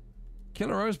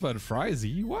 Killer Rosebud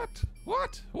Frizy? What?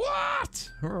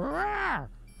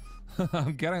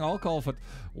 I'm getting alcohol for...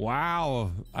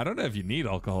 Wow. I don't know if you need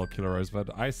alcohol, Killer Rosebud.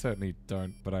 I certainly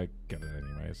don't, but I get it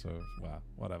anyway, so, wow,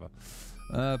 whatever.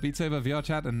 Beat Saber, VR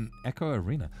Chat, and Echo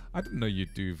Arena. I didn't know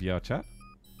you'd do VR Chat.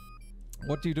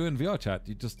 What do you do in VR Chat?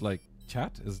 You just, like,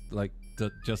 chat? Is, like,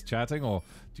 just chatting? Or do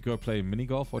you go play mini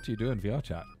golf? What do you do in VR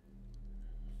Chat?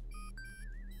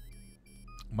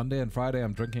 Monday and Friday,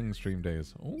 I'm drinking stream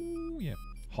days. Oh, yeah.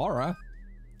 Horror?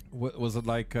 Was it,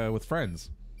 like, with friends?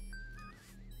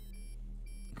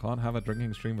 Can't have a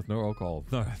drinking stream with no alcohol.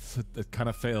 No, it kind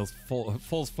of falls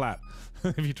flat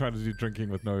if you try to do drinking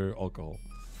with no alcohol.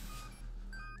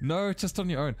 No, just on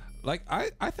your own. Like, I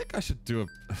think I should do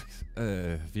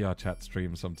a VR Chat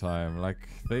stream sometime. Like,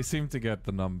 they seem to get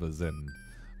the numbers in.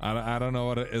 I don't know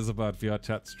what it is about VR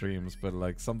Chat streams, but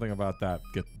like something about that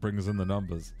brings in the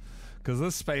numbers. Because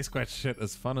this Space Quest shit,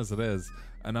 as fun as it is,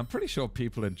 and I'm pretty sure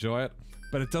people enjoy it,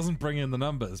 but it doesn't bring in the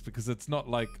numbers because it's not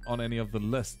like on any of the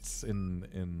lists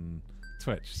in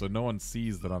Twitch. So no one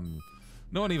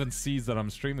even sees that I'm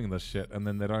streaming this shit, and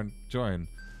then they don't join.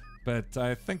 But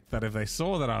I think that if they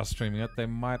saw that I was streaming it, they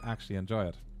might actually enjoy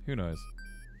it. Who knows?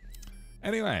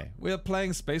 Anyway, we are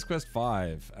playing Space Quest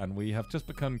 5, and we have just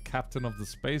become captain of the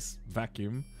Space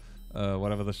Vacuum,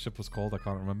 whatever the ship was called, I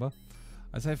can't remember.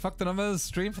 I say, fuck the numbers,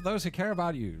 stream for those who care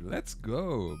about you. Let's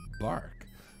go, bark.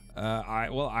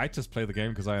 I just play the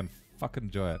game because I fucking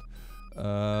enjoy it.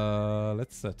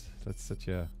 Let's sit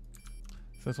here.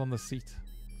 Sit on the seat.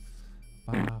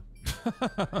 Wow,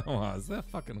 is there a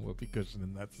fucking whoopee cushion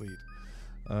in that seat?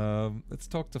 Let's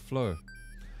talk to Flo.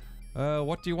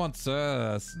 What do you want,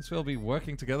 sir? Since we'll be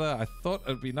working together, I thought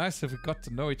it'd be nice if we got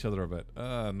to know each other a bit.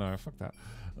 No, fuck that.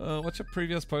 What's your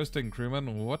previous posting,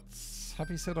 crewman? What's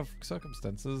happy set of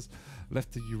circumstances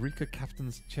left the Eureka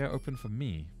captain's chair open for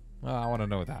me? I want to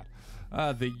know that.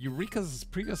 The Eureka's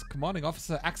previous commanding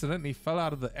officer accidentally fell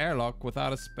out of the airlock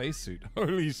without a spacesuit.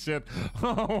 Holy shit.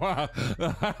 Oh, wow.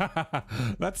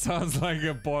 That sounds like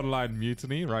a borderline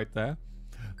mutiny right there.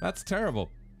 That's terrible.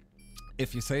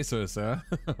 If you say so, sir.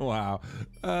 Wow.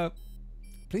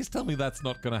 Please tell me that's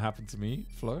not going to happen to me,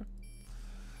 Flo.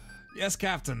 Yes,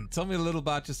 Captain. Tell me a little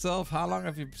about yourself. How long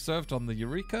have you served on the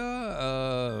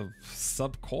Eureka?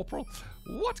 Sub-corporal?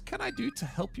 What can I do to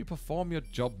help you perform your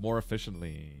job more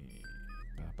efficiently?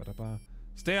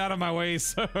 Stay out of my way,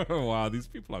 sir. Wow, these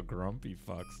people are grumpy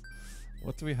fucks.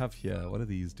 What do we have here? What do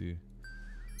these do?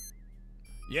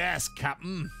 Yes,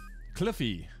 Captain.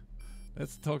 Cliffy.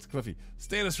 Let's talk to Cliffy.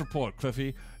 Status report,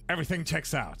 Cliffy. Everything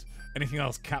checks out. Anything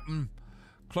else, Captain?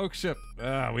 Cloak ship.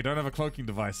 We don't have a cloaking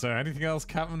device, sir. Anything else,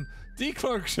 Captain?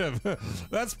 Decloak ship.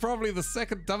 That's probably the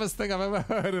second dumbest thing I've ever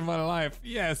heard in my life.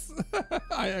 Yes,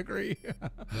 I agree.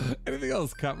 Anything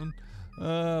else, Captain?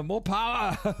 More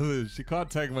power. She can't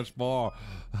take much more.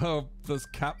 Oh, this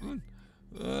Captain?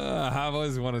 I've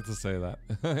always wanted to say that.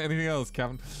 Anything else,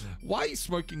 Captain? Why are you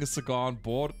smoking a cigar on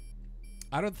board?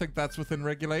 I don't think that's within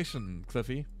regulation,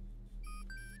 Cliffy.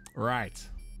 Right.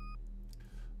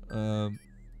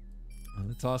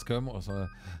 Let's ask her more. So,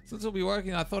 since we'll be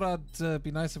working, I thought it'd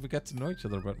be nice if we get to know each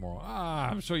other a bit more.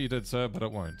 I'm sure you did, sir, but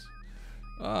it won't.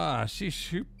 Sheesh,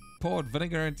 who poured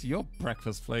vinegar into your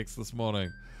breakfast flakes this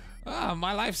morning?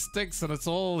 My life stinks and it's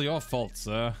all your fault,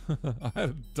 sir.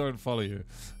 I don't follow you.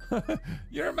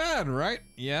 You're a man, right?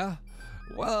 Yeah?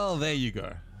 Well, there you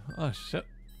go. Oh, shit.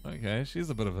 Okay, she's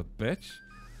a bit of a bitch.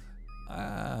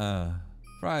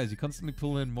 Fries, you constantly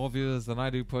pull in more viewers than I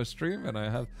do per stream, and I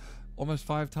have almost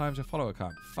 5 times your follower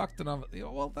count. Fuck the number.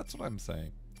 Well, that's what I'm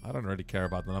saying. I don't really care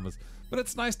about the numbers, but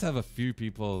it's nice to have a few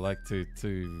people like to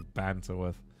banter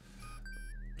with.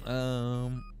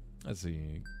 Let's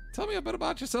see. Tell me a bit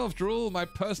about yourself, Drool. My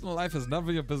personal life is none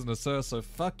of your business, sir, so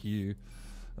fuck you.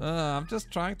 I'm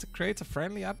just trying to create a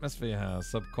friendly atmosphere here,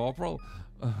 Sub-Corporal.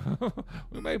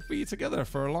 We may be together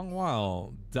for a long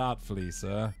while. Doubtfully,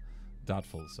 sir.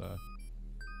 Doubtful, sir.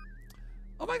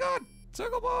 Oh my god!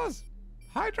 Circle bars!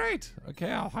 Hydrate!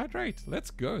 Okay, I'll hydrate.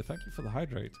 Let's go. Thank you for the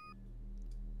hydrate.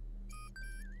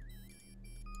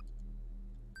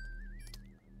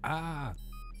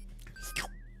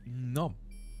 No.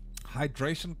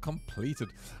 Hydration completed.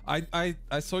 I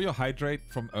saw your hydrate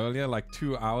from earlier, like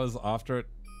 2 hours after it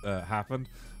happened.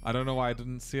 I don't know why I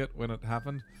didn't see it when it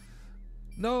happened.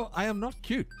 No, I am not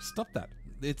cute. Stop that.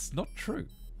 It's not true.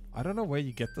 I don't know where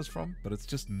you get this from, but it's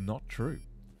just not true.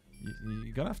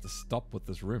 You're gonna have to stop with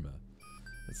this rumor.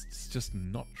 It's just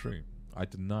not true. I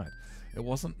deny it. It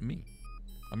wasn't me.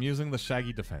 I'm using the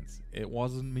Shaggy defense. It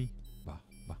wasn't me. Bah,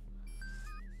 bah.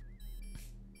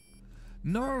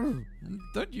 No!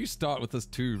 Don't you start with this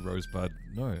too, Rosebud.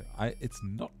 No, it's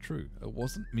not true. It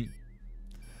wasn't me.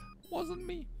 It wasn't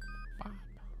me. Bah,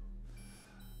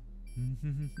 bah.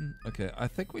 Okay, I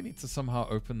think we need to somehow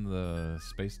open the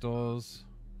space doors.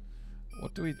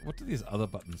 What do these other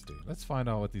buttons do? Let's find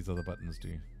out what these other buttons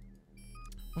do.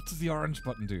 What does the orange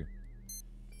button do?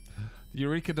 The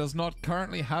Eureka does not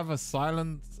currently have a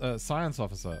science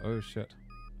officer. Oh shit.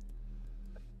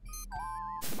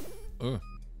 Oh.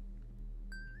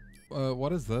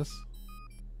 What is this?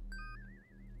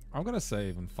 I'm gonna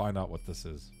save and find out what this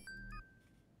is.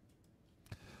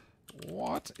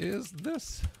 What is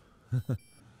this?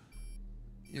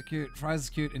 You're cute. Fries is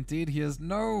cute. Indeed, he is.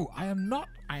 No, I am not.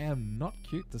 I am not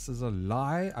cute. This is a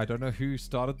lie. I don't know who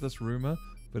started this rumor,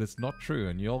 but it's not true,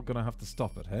 and you're gonna have to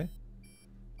stop it, hey?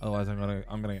 Otherwise, I'm gonna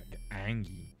get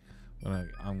angry.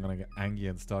 I'm gonna get angry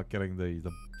and start getting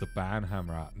the ban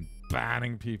hammer out and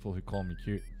banning people who call me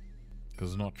cute, because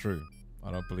it's not true.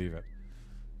 I don't believe it.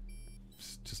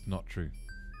 It's just not true.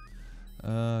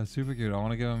 Super cute. I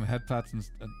want to give him head pats and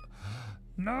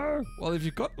no. Well, if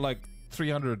you've got like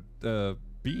 300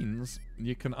 beans,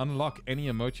 you can unlock any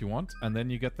emote you want, and then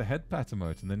you get the head pat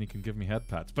emote, and then you can give me head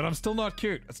pats. But I'm still not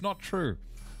cute. It's not true.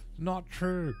 Not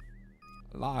true.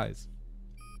 Lies.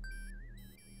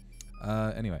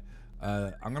 Anyway,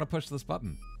 I'm gonna push this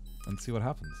button and see what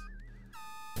happens.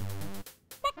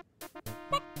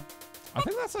 I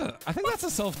think that's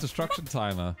a self-destruction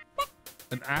timer.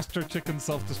 An Astro Chicken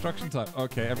self-destruction timer.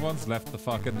 Okay, everyone's left the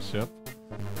fucking ship.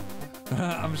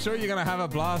 I'm sure you're gonna have a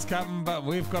blast, Captain, but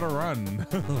we've got to run.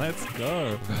 Let's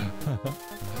go.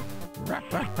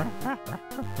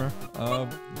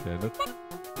 Okay,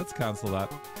 let's cancel that.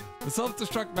 The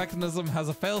self-destruct mechanism has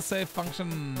a fail-safe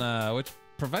function which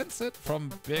prevents it from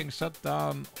being shut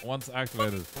down once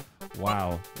activated.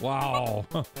 Wow. Wow.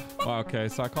 Okay,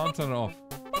 so I can't turn it off.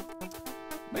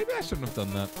 Maybe I shouldn't have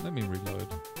done that. Let me reload.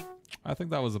 I think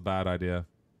that was a bad idea.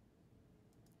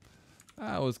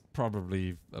 That was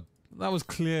probably... that was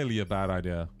clearly a bad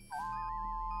idea.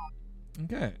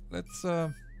 Okay, let's...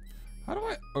 how do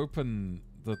I open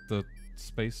the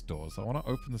space doors? I want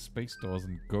to open the space doors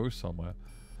and go somewhere.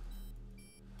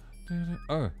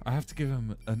 Oh, I have to give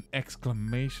him an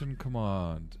exclamation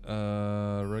command.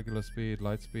 Regular speed,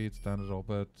 light speed, standard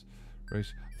orbit. I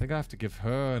think I have to give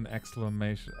her an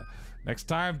exclamation. Next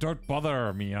time, don't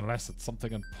bother me unless it's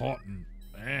something important.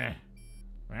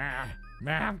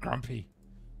 I'm grumpy.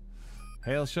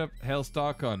 Hail ship, hail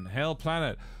Starcon, hail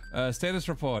planet. Status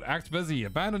report, act busy,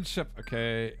 abandoned ship.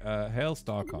 Okay, hail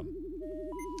Starcon.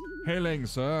 Hailing,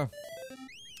 sir.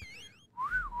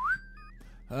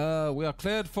 We are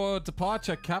cleared for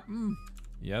departure, Captain.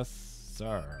 Yes,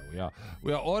 sir, we are.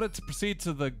 We are ordered to proceed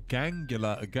to the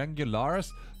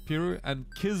Gangularis, Piru, and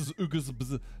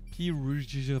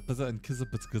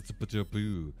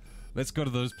Let's go to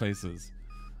those places.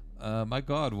 My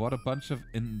god, what a bunch of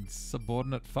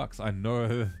insubordinate fucks. I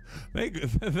know.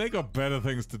 they got better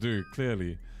things to do,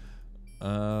 clearly.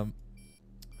 No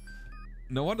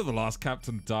wonder the last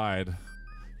captain died.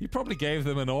 He probably gave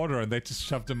them an order and they just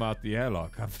shoved him out the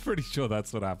airlock. I'm pretty sure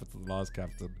that's what happened to the last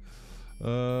captain.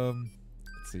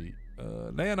 Let's see.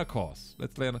 Lay on a course.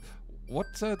 Let's lay on a... What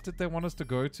did they want us to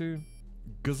go to?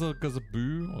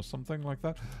 Guzaboo or something like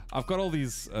that? I've got all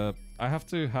these... I have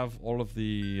to have all of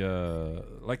the...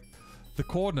 like, the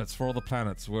coordinates for all the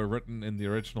planets were written in the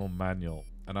original manual.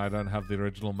 And I don't have the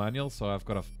original manual, so I've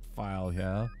got a file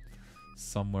here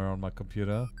somewhere on my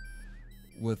computer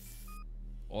with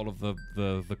all of the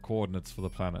coordinates for the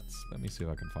planets. Let me see if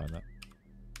I can find that.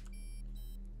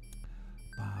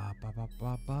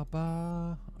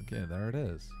 Okay, there it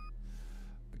is.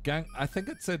 I think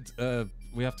it said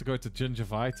we have to go to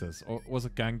Gingivitis, or was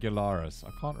it Gangularis?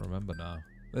 I can't remember now.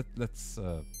 Let's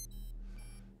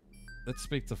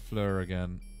speak to Fleur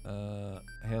again.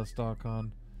 Hail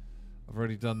Starcon. I've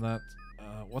already done that.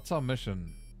 What's our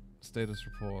mission? Status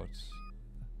report.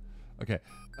 Okay.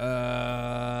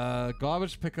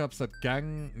 Garbage pickups at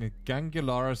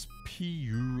Gangularis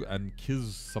PU and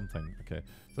Kiz something. Okay.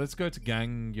 So let's go to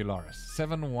Gangularis.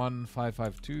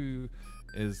 71552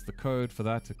 is the code for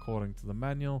that according to the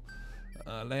manual.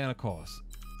 Lay on a course.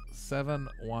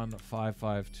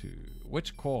 71552.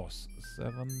 Which course?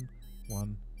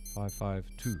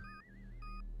 71552.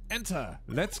 Enter.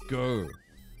 Let's go.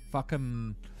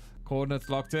 Fucking coordinates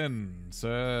locked in.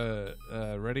 Sir,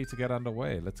 ready to get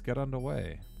underway. Let's get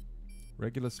underway.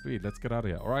 Regular speed. Let's get out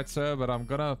of here. Alright, sir, but I'm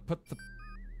gonna put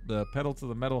the pedal to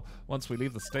the metal once we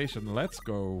leave the station. Let's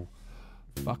go.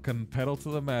 Fucking pedal to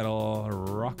the metal.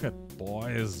 Rocket,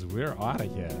 boys. We're out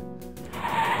of here.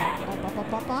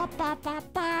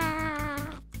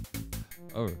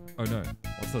 Oh no.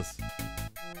 What's this?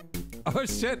 Oh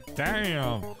shit.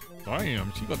 Damn.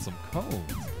 Damn, she got some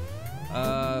cones.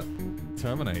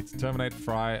 Terminate,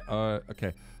 fry.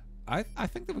 Okay. I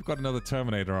think that we've got another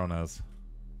Terminator on us.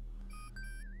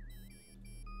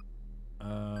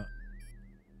 Okay,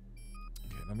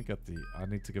 let me get the... I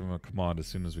need to give him a command as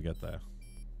soon as we get there.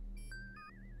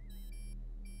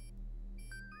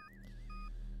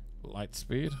 Light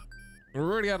speed. We're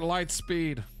already at light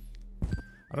speed.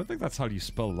 I don't think that's how you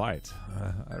spell light.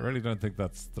 I really don't think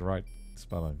that's the right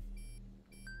spelling.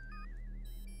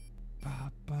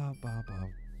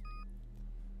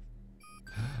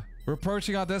 We're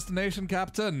approaching our destination,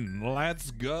 Captain. Let's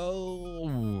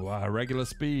go. Regular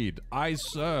speed. Aye,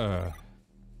 sir.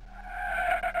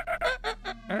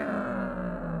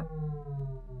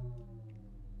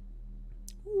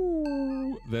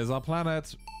 Ooh, there's our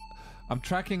planet. I'm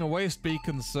tracking a waste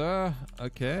beacon, sir.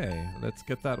 Okay, let's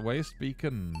get that waste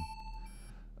beacon.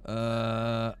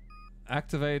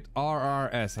 Activate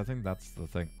RRS. I think that's the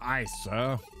thing. Aye,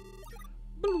 sir.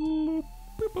 Boop,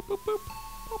 boop, boop, boop.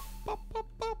 Bop, bop,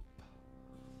 bop.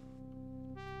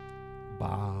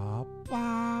 Ba, ba,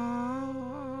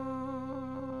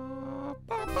 ba,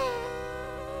 ba.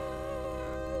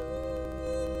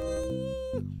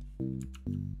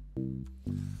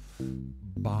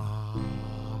 Ba, ba.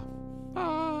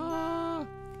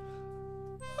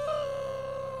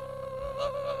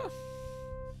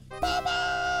 Ba, ba.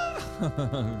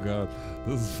 Oh god,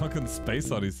 this is fucking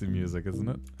Space Odyssey music, isn't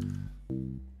it?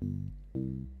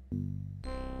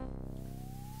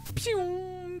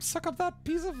 Pew! Suck up that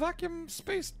piece of vacuum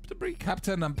space debris,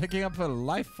 Captain. I'm picking up a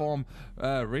life form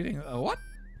reading. What?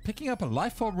 Picking up a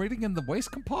life form reading in the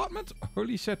waste compartment?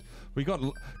 Holy shit! We got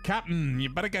Captain. You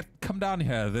better come down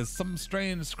here. There's some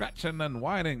strange scratching and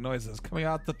whining noises coming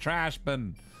out the trash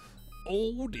bin.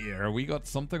 Oh dear, we got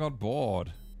something on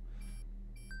board.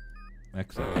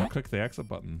 Exit. Click the exit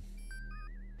button.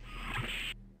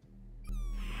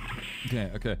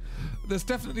 Okay, okay. There's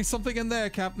definitely something in there,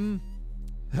 Captain.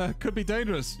 Could be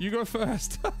dangerous. You go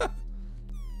first.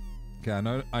 Okay,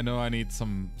 I know I need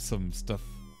some stuff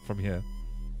from here.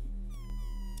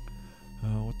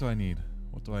 What do I need?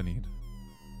 What do I need?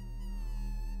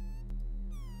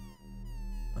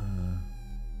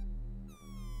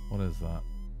 What is that?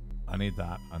 I need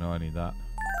that. I know I need that.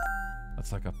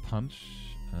 That's like a punch.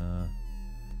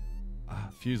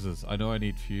 Fuses. I know I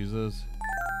need fuses.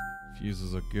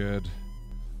 Fuses are good.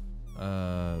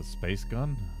 Space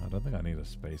gun? I don't think I need a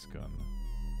space gun.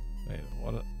 Wait,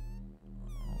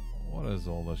 what is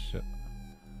all this shit?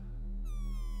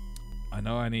 I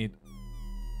know I need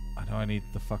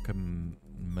the fucking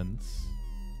mints.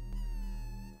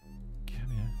 Come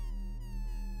here.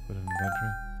 Put in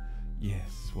inventory.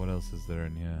 Yes, what else is there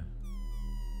in here?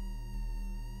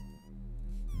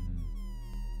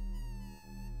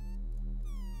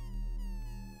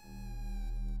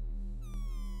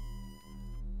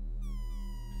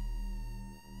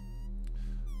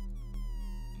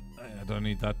 I don't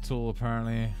need that tool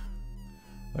apparently.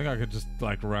 I think I could just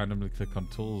like randomly click on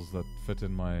tools that fit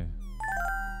in my...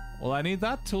 Well, I need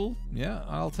that tool. Yeah,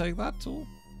 I'll take that tool.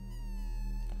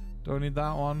 Don't need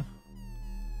that one.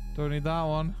 Don't need that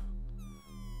one.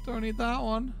 Don't need that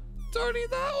one. Don't need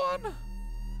that one.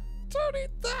 Don't need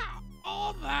that.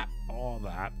 Or that. Or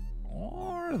that.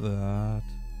 Or that.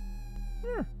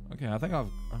 Okay, I think I'll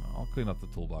clean up the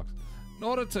toolbox. In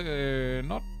order to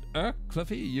not irk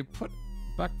Cliffy, you put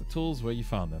back the tools where you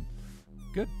found them.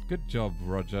 Good job,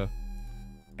 Roger.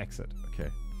 Exit. Okay.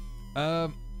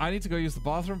 I need to go use the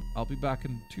bathroom. I'll be back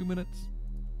in 2 minutes.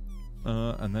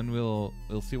 And then we'll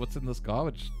see what's in this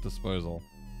garbage disposal.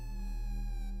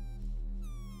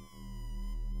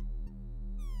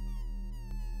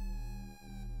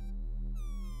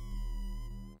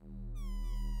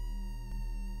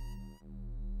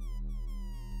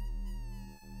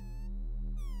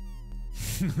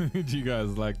 Do you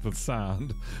guys like the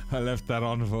sound? I left that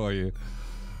on for you.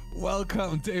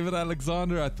 Welcome, David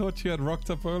Alexander. I thought you had rocked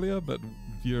up earlier, but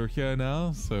you're here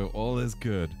now, so all is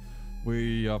good.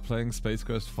 We are playing Space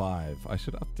Quest 5. I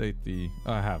should update the...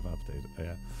 I have updated,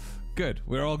 yeah. Good,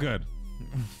 we're all good.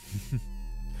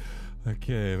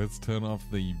 Okay, let's turn off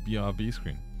the BRB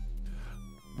screen.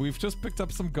 We've just picked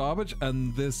up some garbage,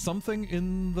 and there's something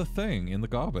in the thing, in the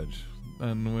garbage.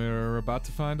 And we're about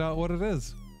to find out what it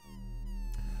is.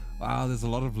 Wow, there's a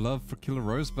lot of love for Killer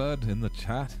Rosebud in the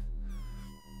chat.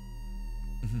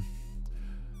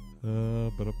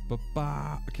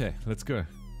 Okay, let's go.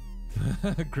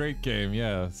 Great game,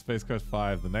 yeah. Space Quest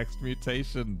 5, the next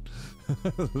mutation.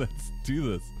 Let's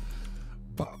do this.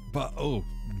 Oh,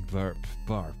 burp.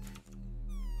 I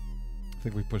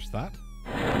think we pushed that.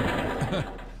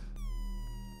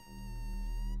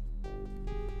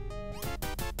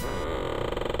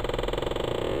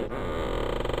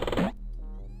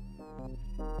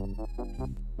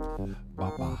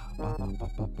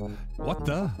 What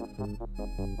the?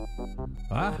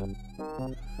 Ah?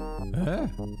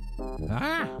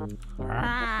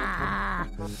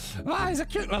 Ah, he's a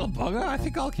cute little bugger. I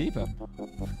think I'll keep him.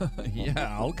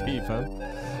 Yeah, I'll keep him.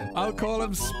 I'll call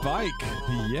him Spike.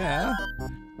 Yeah.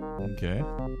 Okay.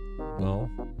 Well,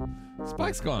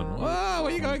 Spike's gone. Whoa,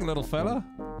 where are you going, little fella?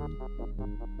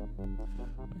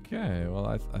 Okay, well,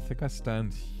 I think I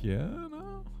stand here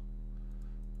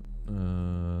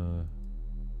now.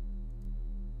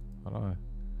 How do I?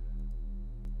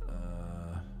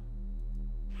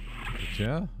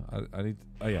 Yeah, I need.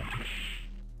 Oh yeah,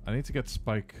 I need to get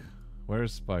Spike. Where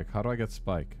is Spike? How do I get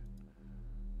Spike?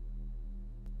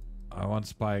 I want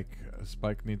Spike.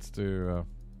 Spike needs to.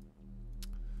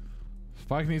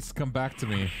 Spike needs to come back to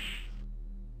me.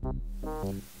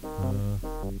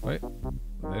 Wait.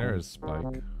 There's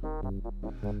Spike.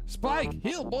 Spike!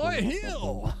 Heal, boy!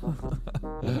 Heal!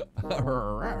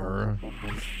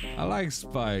 I like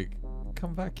Spike.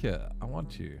 Come back here. I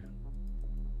want you.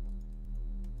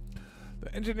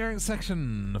 The engineering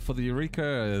section for the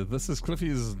Eureka. This is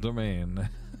Cliffy's domain.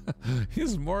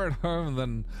 He's more at home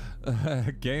than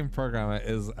a game programmer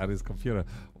is at his computer.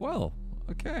 Well,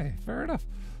 okay, fair enough.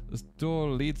 This door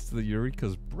leads to the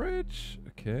Eureka's bridge.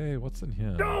 Okay, what's in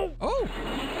here? No! Oh!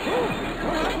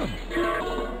 What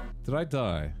happened? Did I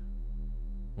die?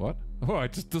 What? Oh, I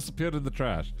just disappeared in the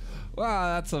trash.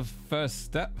 Wow, that's a first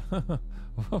step.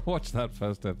 Watch that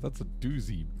first step. That's a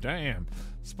doozy. Damn.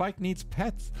 Spike needs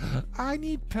pets. I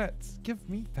need pets. Give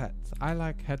me pets. I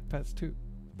like head pets too.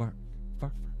 Bark,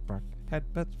 bark, bark, bark.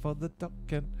 Head pets for the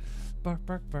duckin'. Bark,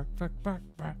 bark, bark, bark, bark,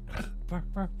 bark. Bark,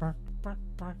 bark, bark, bark,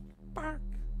 bark, bark.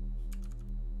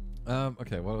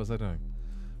 Okay, what was I doing?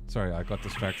 Sorry, I got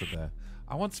distracted there.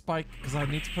 I want Spike because I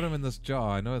need to put him in this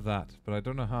jar. I know that, but I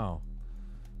don't know how.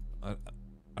 I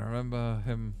remember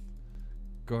him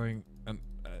going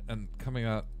and coming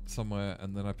out somewhere,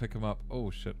 and then I pick him up. Oh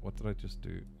shit! What did I just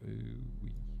do?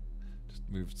 We just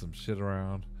moved some shit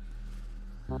around.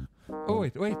 Oh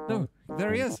wait, no!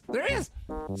 There he is! There he is!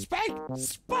 Spike!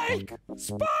 Spike!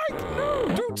 Spike!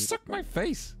 No! Don't suck my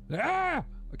face! Ah!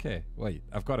 Okay, wait.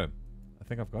 I've got him. I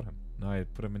think I've got him. Now I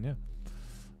put him in here.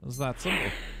 It was that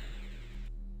simple.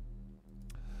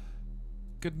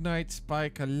 Good night,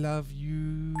 Spike. I love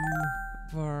you.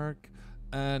 Bark.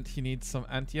 And he needs some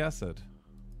anti-acid.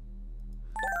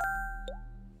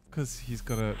 Because he's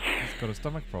got a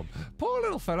stomach problem. Poor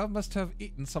little fella must have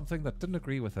eaten something that didn't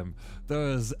agree with him.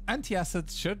 Those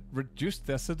antacids should reduce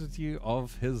the acidity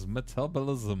of his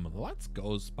metabolism. Let's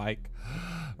go, Spike.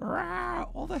 Rah,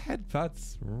 all the head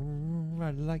fats.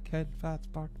 I like head fats.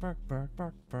 Bark, bark, bark,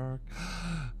 bark, bark.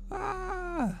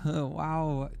 Ah,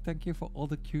 wow. Thank you for all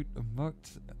the cute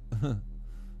emotes.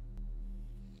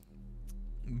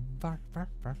 Bark, bark,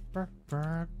 bark, bark,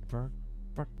 bark, bark,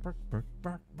 bark, bark, bark,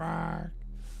 bark, bark.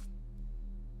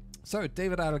 So,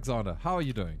 David Alexander, how are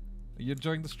you doing? Are you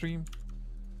enjoying the stream?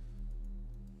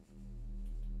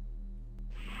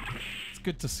 It's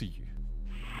good to see you.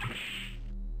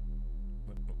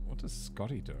 What is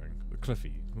Scotty doing?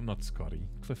 Cliffy. Not Scotty.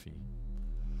 Cliffy.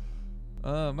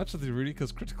 Much of the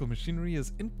Eureka's critical machinery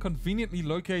is inconveniently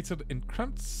located in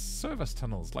cramped service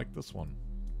tunnels like this one.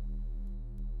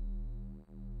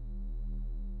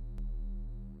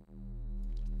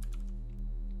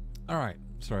 Alright.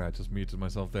 Sorry, I just muted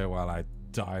myself there while I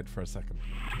died for a second.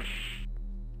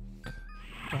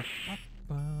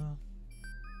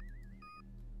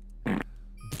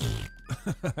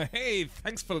 Hey,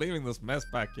 thanks for leaving this mess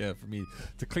back here for me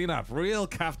to clean up. Real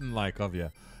captain-like of you.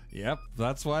 Yep,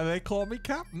 that's why they call me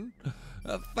Captain.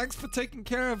 Thanks for taking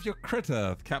care of your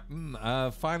critter, Captain.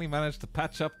 Finally managed to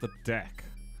patch up the deck.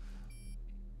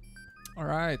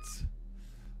 Alright.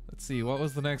 Let's see, what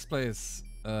was the next place?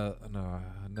 No,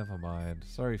 never mind.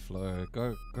 Sorry, Flo.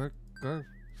 Go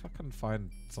fucking find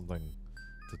something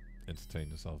to entertain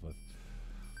yourself with.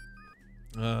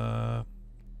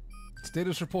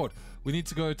 Status report. We need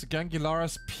to go to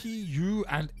Gangularis, PU,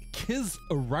 and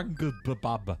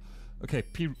Kizarangabab. Okay,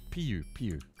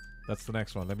 PU. That's the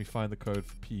next one. Let me find the code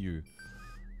for PU.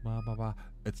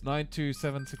 It's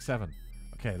 92767.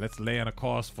 Okay, let's lay on a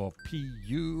course for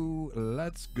PU.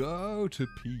 Let's go to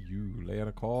PU. Lay on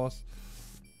a course.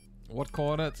 What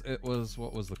coordinates? It was,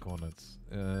 what was the coordinates?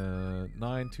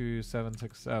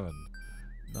 92767.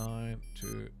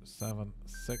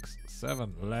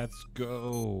 92767. Let's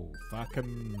go.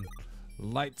 Fucking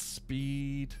light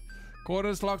speed.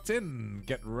 Quarters locked in.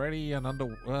 Get ready and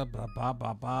under.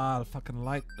 Fucking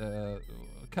light.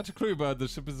 Catch a clue, bud. The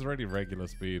ship is already regular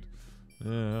speed.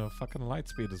 Fucking light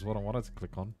speed is what I wanted to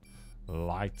click on.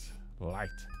 Light.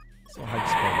 So how you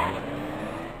spell light?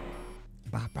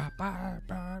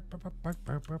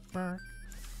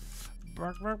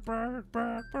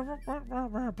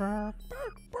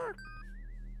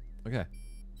 Okay.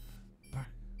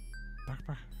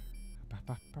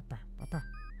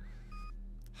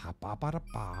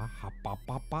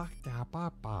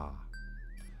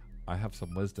 I have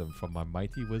some wisdom from my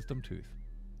mighty wisdom tooth.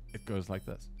 It goes like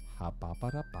this.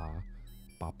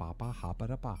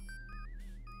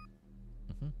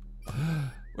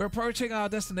 We're approaching our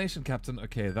destination, Captain.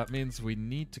 Okay, that means we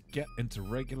need to get into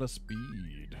regular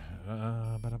speed.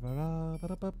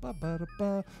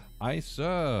 Aye,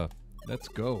 sir. Let's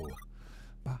go.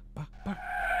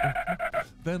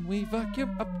 Then we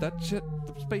vacuum up that shit,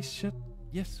 the space shit.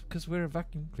 Yes, because we're a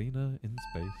vacuum cleaner in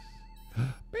space.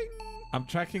 Bing! I'm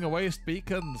tracking a waste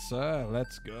beacon, sir.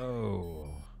 Let's go.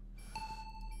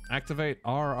 Activate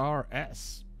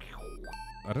RRS.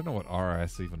 I don't know what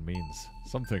RRS even means.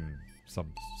 Something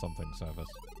service.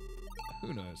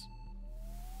 Who knows?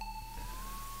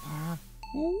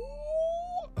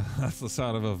 That's the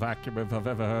sound of a vacuum if I've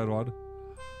ever heard one.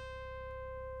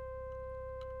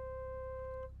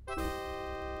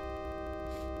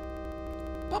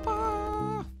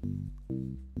 Papa!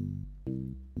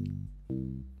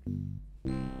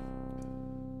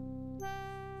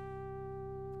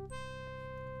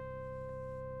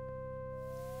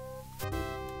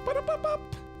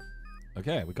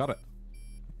 Okay, we got it.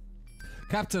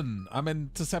 Captain, I'm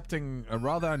intercepting a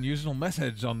rather unusual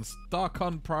message on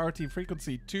Starcon priority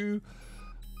frequency 2.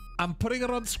 I'm putting it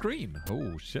on screen.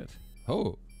 Oh, shit.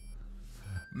 Oh.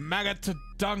 Maggot to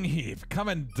dung heap. Come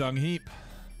in, dung heap.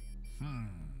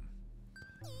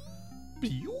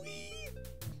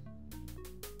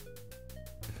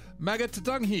 Maggot to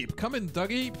dung heap. Come in, dung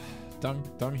heap.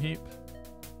 dung heap.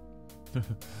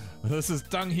 This is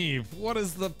dung heap. What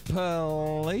is the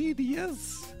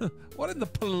Palladius? What in the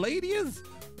Palladius?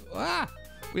 Ah!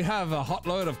 We have a hot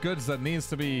load of goods that needs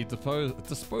to be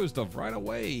disposed of right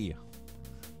away.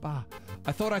 Bah.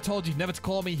 I thought I told you never to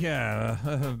call me here.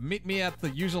 Meet me at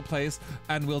the usual place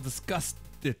and we'll discuss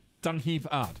the dung heap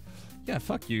art. Yeah,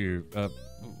 fuck you,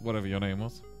 whatever your name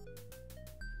was.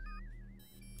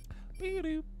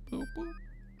 Beep-doop, boop, boop.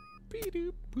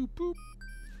 Beep-doop, boop, boop.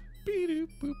 Beep-doop,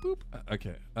 boop, boop.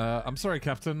 Okay, I'm sorry,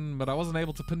 Captain, but I wasn't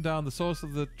able to pin down the source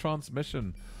of the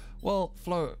transmission. Well,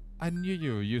 Flo, I knew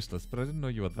you were useless, but I didn't know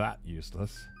you were that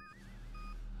useless.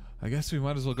 I guess we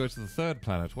might as well go to the third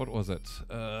planet. What was it?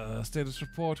 Status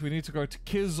report. We need to go to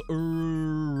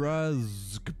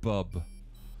Kizrazgbub.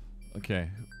 Okay.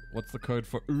 What's the code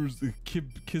for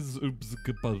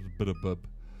Kizrazgbub?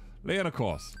 Lay on a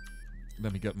course.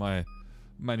 Let me get my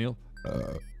manual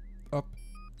up.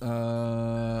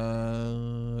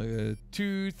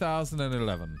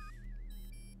 2011.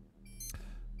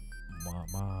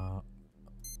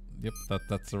 Yep,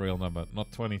 that's the real number.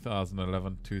 Not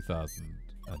 20,011,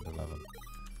 2011.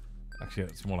 Actually,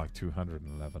 it's more like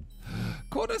 211.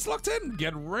 Coordinates locked in.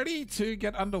 Get ready to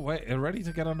get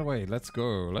underway. Let's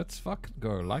go. Let's fucking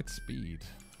go. Light speed.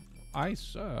 Aye,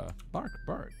 sir. Bark,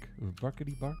 bark.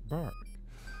 Barkity, bark, bark.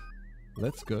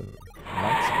 Let's go.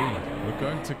 Light speed. We're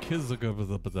going to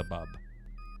Kizagabababab.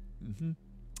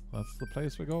 That's the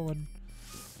place we're going.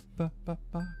 Bark, bark,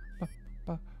 bark, bark,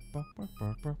 bark, bark, bark,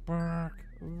 bark, bark.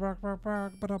 Bark, bark,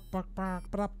 bark, bark, bark, bark,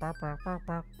 bark, bark, bark, bark,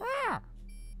 bark.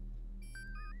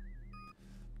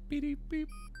 Beep, beep, beep.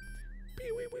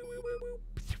 Beep, wee, wee, wee, wee, wee.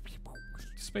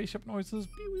 Spaceship noises.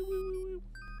 Beep, wee, wee, wee, wee.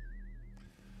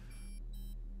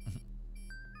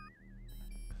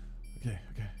 Okay,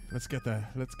 okay. Let's get there.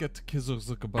 Let's get to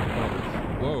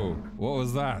Kizuzukababa. Whoa, what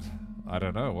was that? I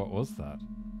don't know. What was that?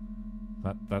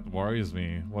 That worries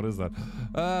me. What is that?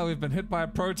 We've been hit by a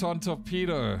proton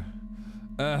torpedo.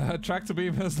 A tractor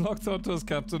beam has locked onto us,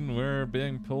 Captain. We're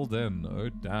being pulled in. Oh,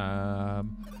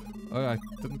 damn. Oh, I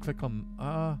didn't click on...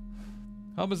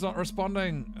 Helm is not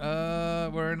responding.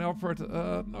 We're inoperant.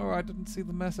 No, I didn't see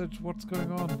the message. What's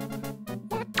going on?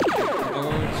 What?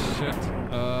 Oh, shit.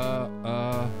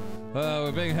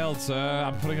 We're being held, sir.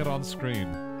 I'm putting it on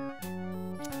screen.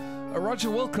 Roger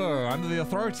Wilco, under the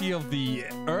authority of the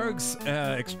ERG's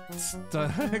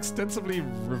extensively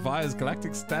revised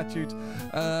galactic statute,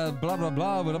 blah, blah,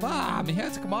 blah, blah, blah. I'm here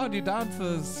to command you down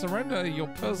to surrender your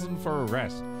person for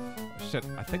arrest. Shit,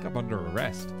 I think I'm under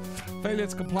arrest. Failure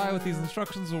to comply with these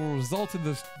instructions will result in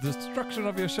the destruction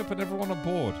of your ship and everyone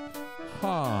aboard.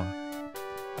 Huh.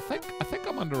 I think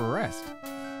I'm under arrest.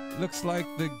 Looks like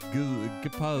the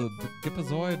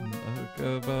Gipazoid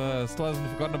still hasn't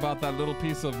forgotten about that little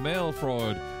piece of mail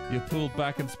fraud you pulled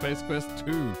back in Space Quest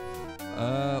 2.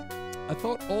 I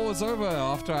thought all was over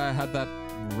after I had that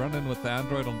run-in with the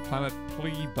android on planet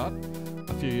Plea-Butt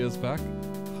a few years back.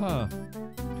 Huh.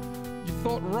 You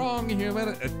thought wrong,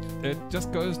 human. It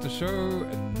just goes to show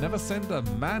never send a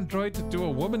man-droid to do a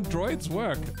woman-droid's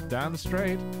work. Damn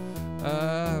straight.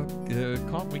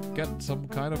 Can't we get some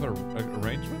kind of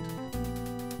arrangement?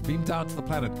 Beam down to the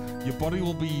planet. Your body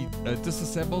will be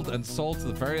disassembled and sold to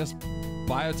the various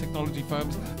biotechnology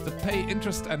firms that pay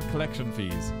interest and collection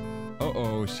fees.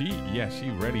 Uh-oh, she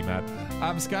ready, Matt.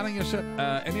 I'm scanning your ship.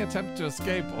 Any attempt to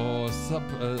escape or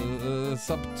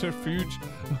subterfuge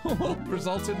will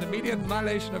result in immediate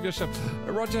annihilation of your ship.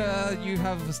 Roger, you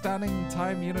have a standing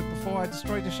time unit before I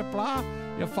destroyed your ship, blah.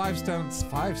 You have five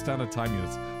standard time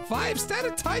units. 5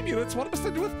 standard time units? What am I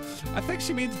supposed to do with? I think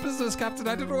she means business, Captain.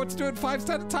 I don't know what to do in 5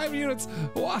 standard time units.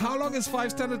 How long is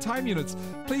 5 standard time units?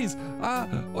 Please,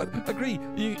 agree.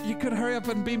 You could hurry up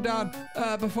and beam down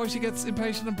before she gets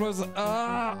impatient and blows.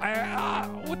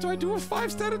 What do I do with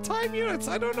 5 standard time units?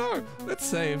 I don't know. Let's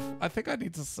save. I think I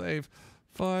need to save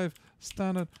 5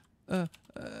 standard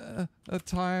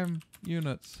time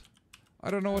units.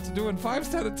 I don't know what to do in 5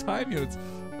 standard time units.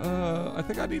 I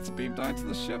think I need to beam down to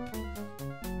the ship.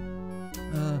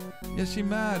 Yeah, she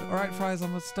mad. Alright, Fries,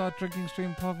 I'm gonna start drinking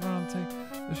stream, pop around, take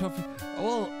the shot for...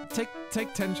 Well, take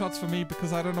 10 shots for me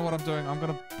because I don't know what I'm doing. I'm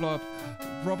gonna blow up.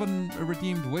 Robin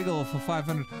redeemed Wiggle for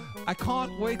 500. I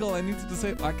can't wiggle. I need to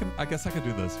disable... I guess I can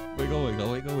do this. Wiggle,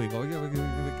 wiggle, wiggle, wiggle, wiggle, wiggle,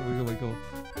 wiggle, wiggle, wiggle.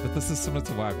 But this is similar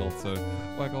to Waggle, so...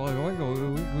 Waggle, wiggle, wiggle,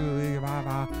 wiggle, wiggle,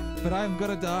 wiggle. But I'm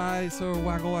gonna die, so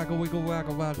waggle, waggle, wiggle,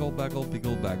 waggle, waggle, waggle,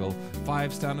 biggle, baggle.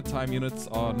 5 standard time units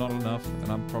are not enough,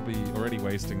 and I'm probably already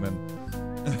wasting them.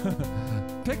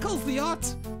 Pickles the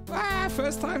Yacht!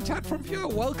 First time chat from viewer.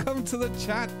 Welcome to the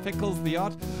chat, Pickles the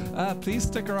Yacht. please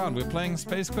stick around. We're playing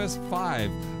Space Quest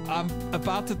 5. I'm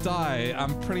about to die.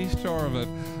 I'm pretty sure of it.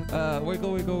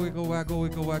 Wiggle, wiggle, wiggle, waggle,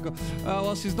 wiggle, waggle.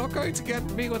 Well, she's not going to get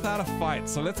me without a fight,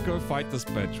 so let's go fight this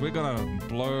bitch. We're gonna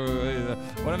blow...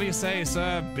 whatever you say,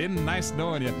 sir. Been nice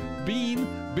knowing you. Bean?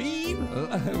 Bean?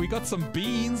 We got some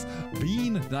beans.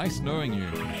 Bean, nice knowing you.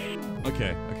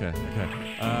 Okay.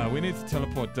 We need to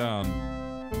teleport down.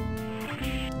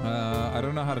 I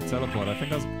don't know how to teleport. I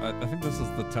think this is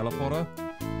the teleporter.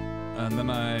 And then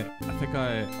I think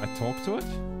I talk to it.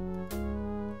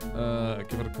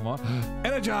 Give it a command.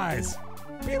 Energize!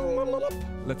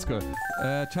 Let's go.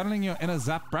 Channeling your inner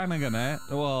Zap Brannigan, eh?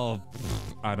 Well,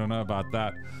 I don't know about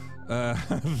that.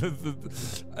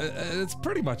 It's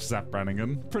pretty much Zap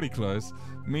Brannigan. Pretty close.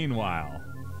 Meanwhile.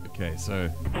 Okay, so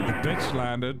the bitch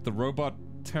landed. The robot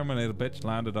Terminator bitch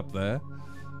landed up there.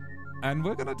 And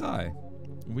we're gonna die.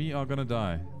 We are gonna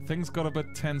die. Things got a bit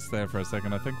tense there for a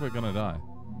second. I think we're gonna die.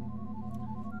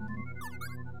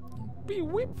 Beep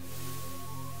whip.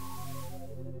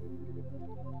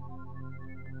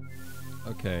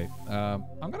 Okay,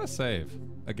 I'm gonna save.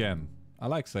 Again. I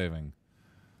like saving.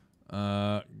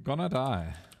 Gonna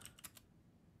die.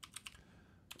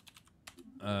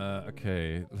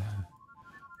 Okay.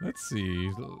 Let's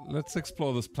see. Let's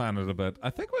explore this planet a bit. I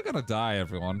think we're gonna die,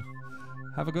 everyone.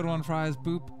 Have a good one, Fries.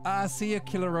 Boop. See ya,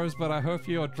 Killer Rosebud. I hope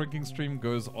your drinking stream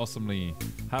goes awesomely.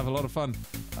 Have a lot of fun.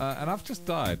 And I've just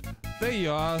died. There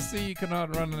you are. See, you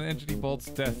cannot run an Entity Bolt's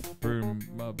death broom.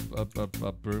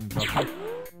 Broom.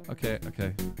 Okay.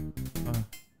 Okay,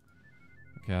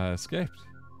 I escaped.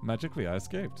 Magically, I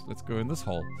escaped. Let's go in this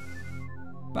hole.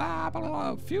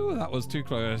 Phew, that was too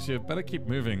close. You better keep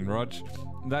moving, Rog.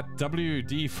 That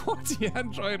WD-40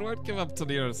 android won't give up to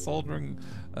your smoldering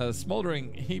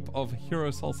heap of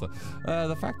hero salsa.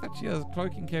 The fact that she has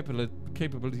cloaking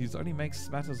capabilities only makes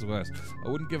matters worse. I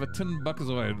wouldn't give a tin buckets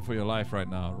away for your life right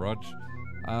now, Rog.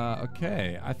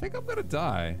 Okay, I think I'm gonna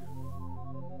die.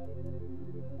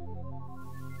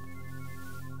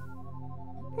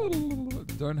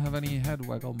 Don't have any head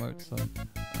waggle motes, so...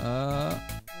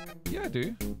 yeah, I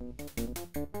do.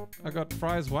 I got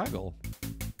Fries Waggle.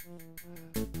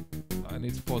 I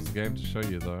need to pause the game to show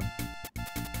you, though.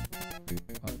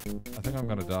 I think I'm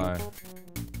gonna die.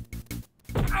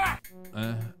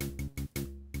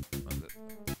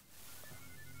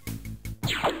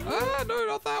 No,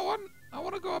 not that one! I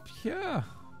want to go up here!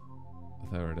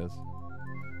 There it is.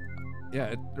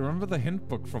 Yeah, remember the hint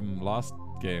book from last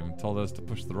game told us to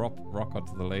push the rock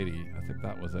onto the lady. I think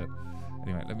that was it.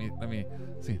 Anyway, let me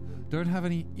see. Don't have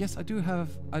any. Yes, I do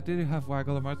have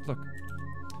waggle emotes. Look,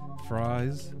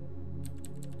 Fries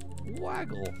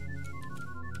waggle.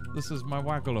 This is my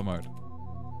waggle emote.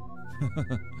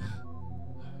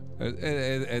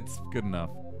 It's good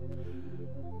enough.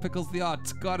 Pickles the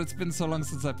art. God, it's been so long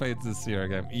since I played this Sierra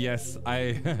game. Yes,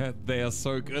 they are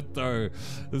so good though.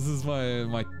 This is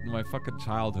my fucking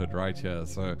childhood right here.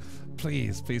 So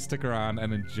please stick around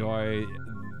and enjoy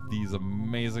these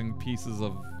amazing pieces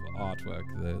of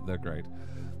artwork. They're great.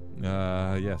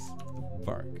 Yes.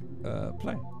 Bark.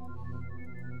 Play.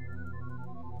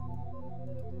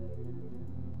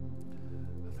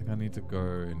 I think I need to go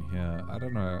in here. I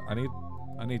don't know.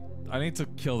 I need to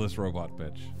kill this robot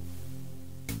bitch.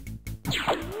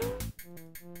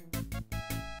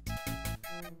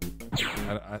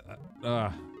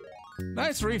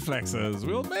 Nice reflexes.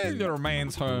 We'll mail your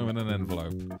remains home in an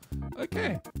envelope.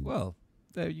 Okay, well,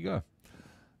 there you go.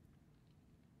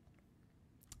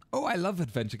 Oh, I love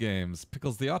adventure games.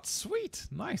 Pickles the art. Sweet.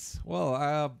 Nice.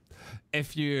 Well,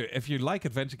 if you like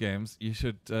adventure games, you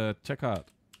should check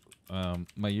out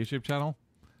my YouTube channel.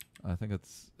 I think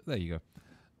it's... There you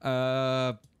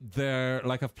go. They're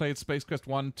like, I've played Space Quest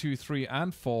 1, 2, 3,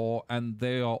 and 4, and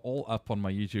they are all up on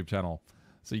my YouTube channel.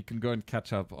 So you can go and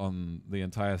catch up on the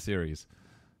entire series.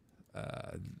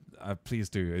 Please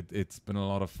do. It's been a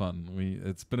lot of fun.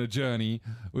 It's been a journey.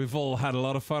 We've all had a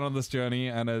lot of fun on this journey,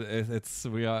 and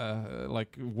we are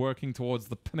like working towards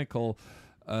the pinnacle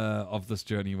of this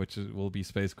journey, which will be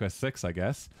Space Quest 6, I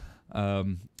guess.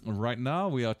 Right now,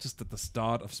 we are just at the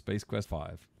start of Space Quest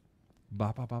 5.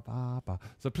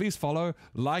 So please follow,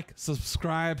 like,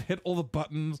 subscribe, hit all the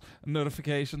buttons,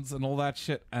 notifications, and all that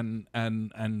shit, and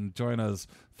join us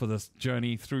for this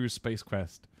journey through Space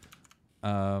Quest.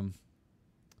 Yeah.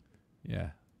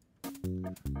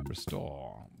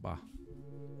 Restore. Bah.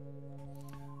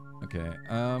 Okay.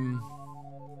 I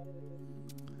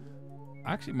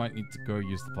actually might need to go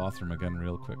use the bathroom again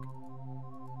real quick.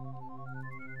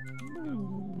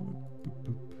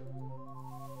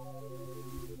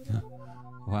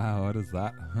 Wow, what is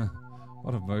that?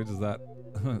 What emote is that?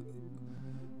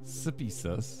 Sippy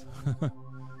sis.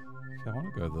 Okay, I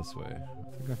want to go this way.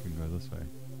 I think I can go this way.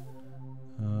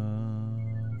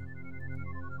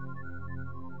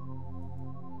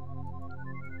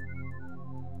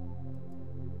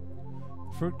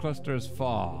 Fruit cluster is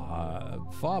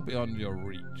far beyond your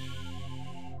reach.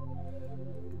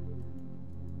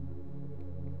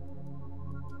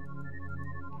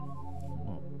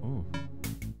 Oh.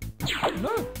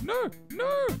 No! No!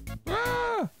 No!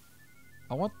 Ah!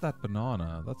 I want that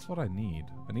banana. That's what I need.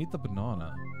 I need the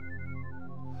banana.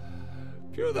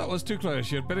 Phew, that was too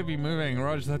close. You'd better be moving.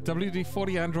 Rog, that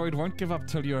WD-40 android won't give up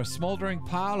till you're a smoldering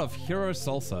pile of hero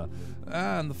salsa.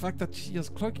 And the fact that she has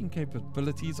cloaking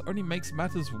capabilities only makes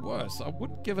matters worse. I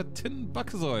wouldn't give a tin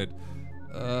buckazoid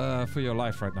for your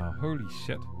life right now. Holy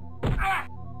shit. Ah!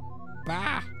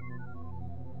 Bah!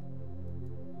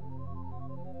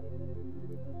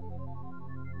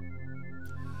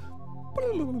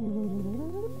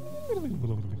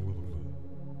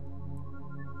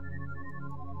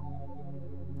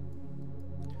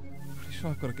 Pretty sure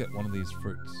I've got to get one of these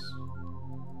fruits.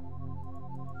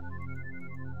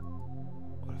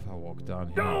 What if I walk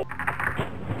down here? Oh,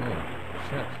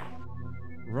 shit.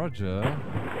 Roger.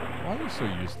 Why are you so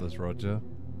useless, Roger?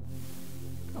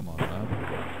 Come on, man.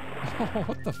 Oh,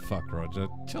 what the fuck, Roger?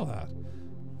 Chill out.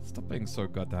 Stop being so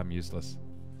goddamn useless.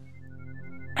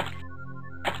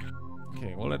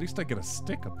 Okay, well, at least I get a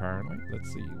stick, apparently.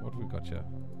 Let's see. What have we got here?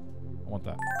 I want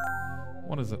that.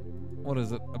 What is it? What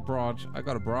is it? A branch. I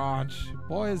got a branch.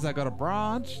 Boys, I got a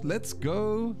branch. Let's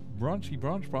go. Branchy,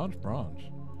 branch, branch, branch.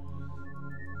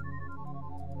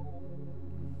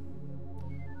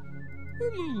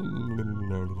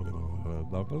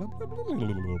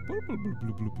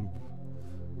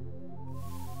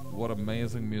 What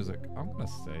amazing music. I'm gonna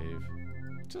save.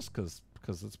 Just because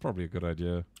it's probably a good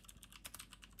idea.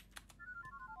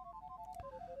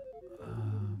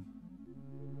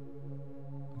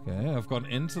 Okay, I've gone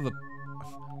into the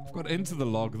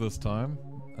log this time.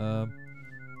 I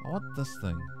want this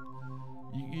thing.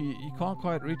 You can't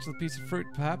quite reach the piece of fruit,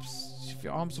 perhaps if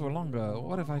your arms were longer.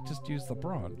 What if I just use the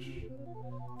branch?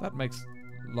 That makes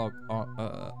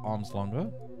arms longer.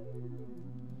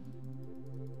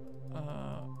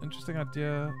 Interesting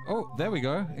idea. Oh, there we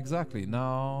go. Exactly.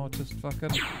 Now just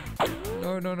fucking...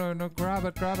 No, no, no, no. Grab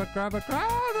it, grab it, grab it. Grab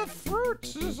the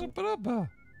fruit.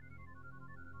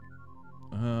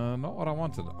 Not what I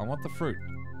wanted. I want the fruit.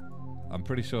 I'm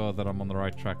pretty sure that I'm on the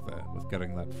right track there with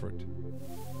getting that fruit.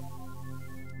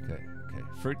 Okay, okay.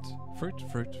 Fruit, fruit,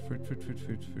 fruit, fruit, fruit, fruit,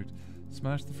 fruit, fruit.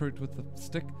 Smash the fruit with the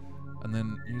stick and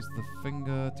then use the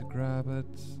finger to grab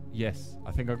it. Yes,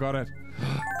 I think I got it.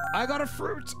 I got a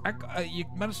fruit! You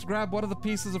managed to grab one of the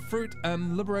pieces of fruit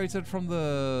and liberate it from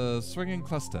the swinging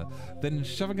cluster. Then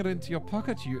shoving it into your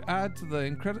pocket, you add to the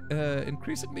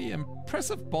increasingly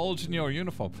impressive bulge in your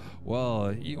uniform.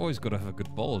 Well, you always gotta have a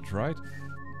good bulge, right?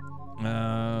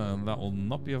 That will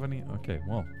not be of any... Okay,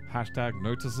 well, hashtag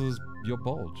notices your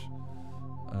bulge.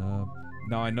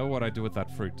 Now I know what I do with that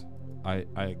fruit.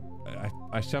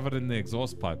 I shove it in the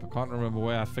exhaust pipe. I can't remember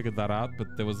where I figured that out,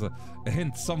 but there was a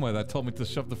hint somewhere that told me to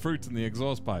shove the fruit in the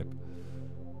exhaust pipe.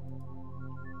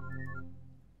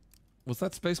 Was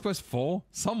that Space Quest 4?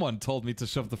 Someone told me to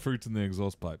shove the fruit in the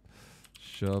exhaust pipe.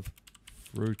 Shove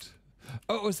fruit.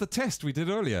 Oh, it was the test we did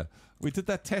earlier. We did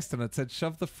that test and it said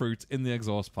shove the fruit in the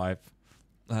exhaust pipe.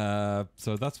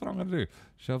 So that's what I'm going to do.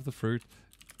 Shove the fruit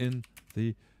in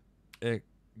the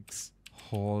exhaust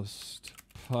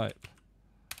pipe.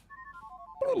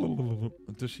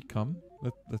 Does she come?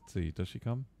 Let's see. Does she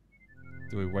come?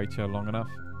 Do we wait here long enough?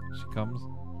 She comes.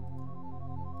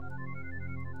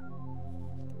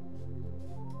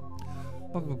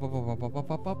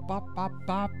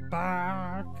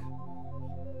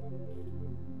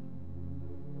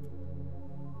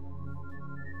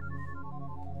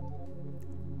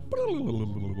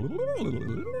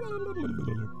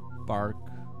 Bark.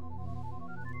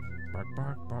 Bark,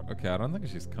 bark, bark. Okay, I don't think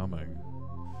she's coming.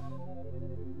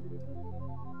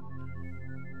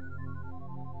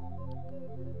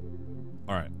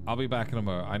 Alright, I'll be back in a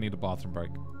moment. I need a bathroom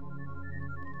break.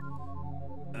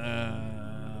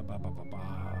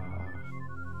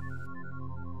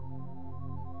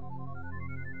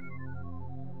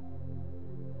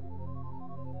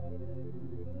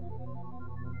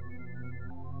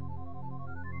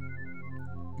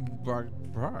 Bark,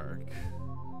 bark.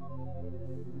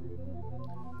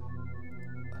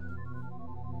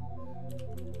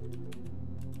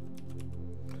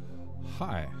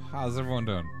 Hi, how's everyone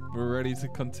doing? We're ready to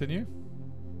continue?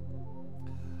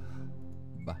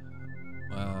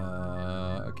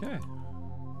 Okay.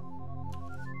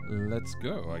 Let's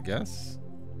go, I guess.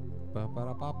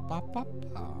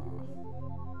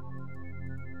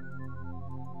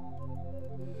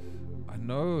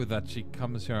 know that she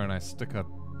comes here and I stick a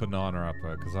banana up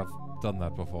her, because I've done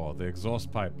that before. The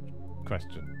exhaust pipe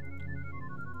question.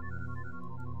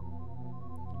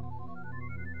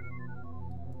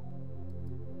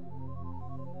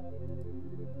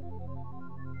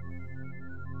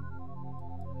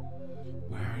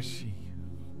 Where is she?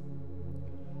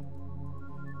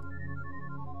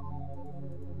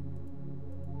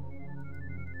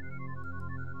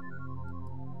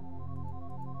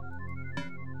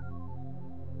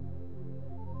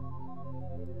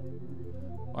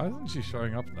 Why isn't she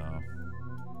showing up now?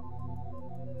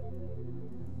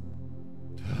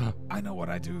 I know what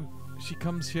I do. She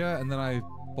comes here and then I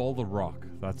bowl the rock.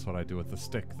 That's what I do with the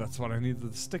stick. That's what I need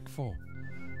the stick for.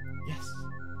 Yes.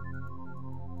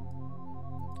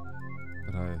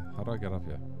 But how do I get up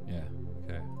here? Yeah,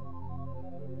 okay.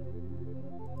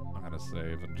 I'm gonna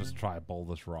save and just try bowl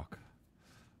this rock.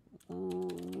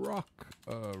 Rock.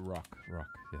 Rock.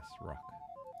 Yes, rock.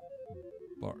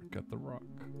 Bark at the rock.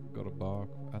 Gotta bark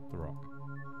at the rock.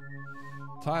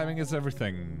 Timing is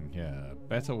everything. Yeah,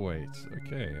 better wait.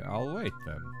 Okay, I'll wait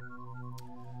then.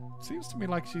 Seems to me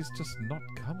like she's just not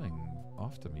coming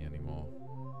after me anymore.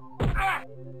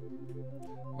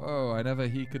 Whoa, I never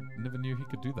knew he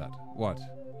could do that. What?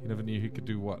 You never knew he could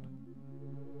do what?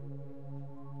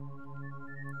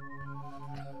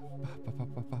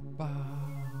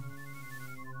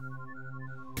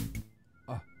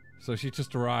 So she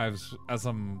just arrives as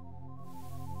I'm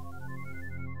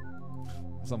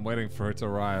waiting for her to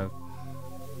arrive.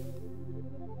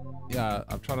 Yeah,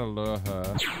 I'm trying to lure her.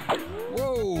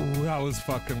 Whoa, that was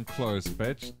fucking close,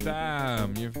 bitch.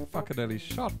 Damn, you fucking nearly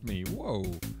shot me. Whoa.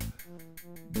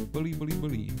 Bully.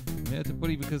 I'm here to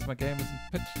bully because my game isn't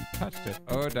patched it.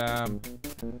 Oh, damn.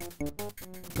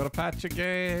 Gotta patch your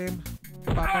game.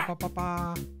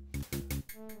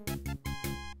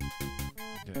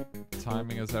 Okay,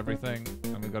 timing is everything.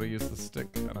 And we gotta use the stick,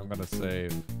 and I'm gonna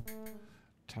save.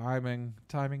 Timing.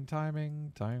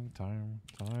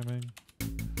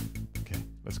 Okay,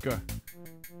 let's go.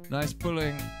 Nice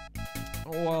pulling.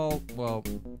 Well,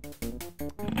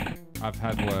 I've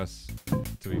had worse,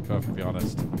 to be perfectly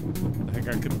honest. I think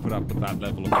I could put up with that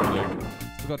level of pulling.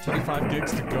 Still got 25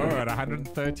 gigs to go at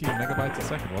 113 megabytes a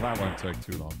second. Well, that won't take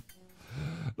too long.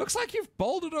 Looks like you've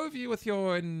bowled it over you with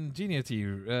your ingenuity.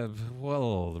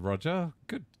 Well, Roger,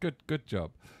 good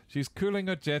job. She's cooling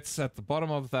her jets at the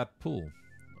bottom of that pool.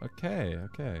 Okay.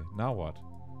 Now what?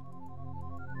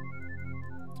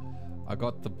 I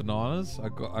got the bananas. I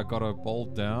got her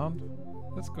bowled down.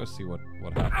 Let's go see what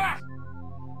happens.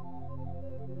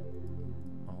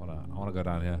 I wanna go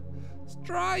down here.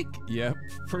 Strike! Yep,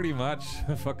 pretty much.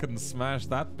 Fucking smash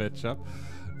that bitch up.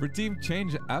 Redeem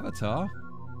change avatar.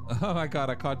 Oh my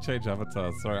god, I can't change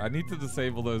avatars. Sorry, I need to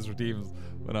disable those redeems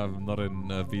when I'm not in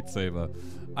Beat Saber.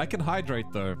 I can hydrate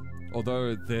though,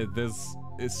 although there's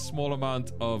a small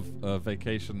amount of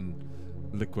vacation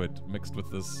liquid mixed with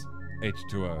this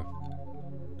H2O.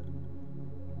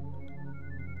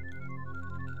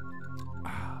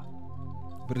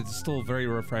 But it's still very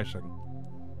refreshing.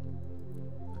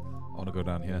 I want to go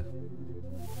down here.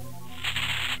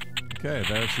 Okay,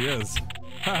 there she is.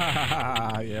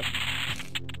 Yep.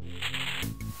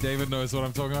 David knows what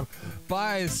I'm talking about.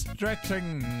 By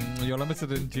stretching your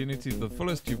limited ingenuity to the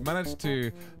fullest, you've managed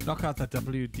to knock out the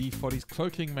WD-40's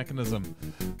cloaking mechanism.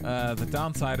 The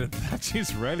downside is that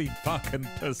she's really fucking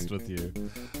pissed with you.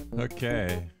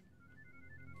 Okay.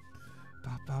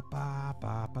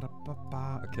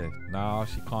 Okay, now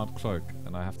she can't cloak,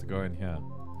 and I have to go in here.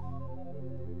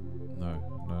 No.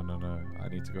 I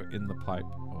need to go in the pipe,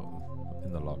 or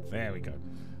in the lock. There we go.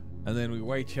 And then we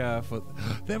wait here for...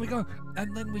 There we go!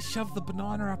 And then we shove the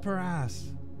banana up her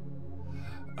ass.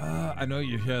 I know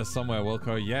you're here somewhere,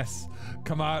 Wilco. Yes.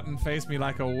 Come out and face me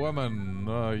like a woman.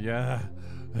 Oh, yeah.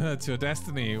 It's your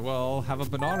destiny. Well, have a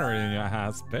banana in your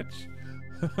ass, bitch.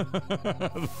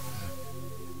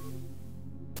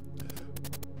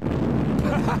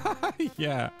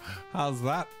 Yeah. How's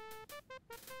that?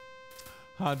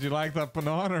 How'd you like that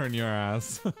banana in your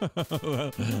ass? Got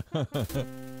the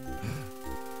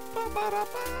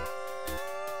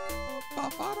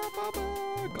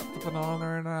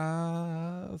banana in her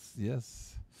ass.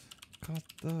 Yes. Got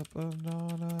the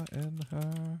banana in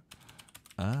her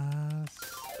ass.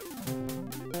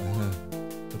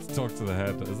 Let's talk to the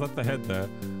head. Is that the head there?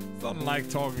 It's not like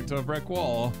talking to a brick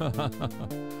wall.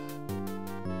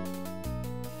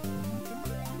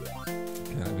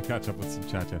 Let me catch up with some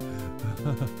chat here.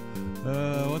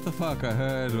 What the fuck I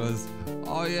heard was,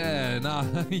 oh yeah, nah,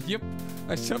 yep,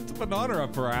 I shoved a banana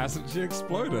up her ass and she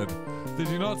exploded. Did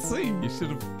you not see? You should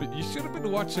have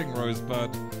been watching,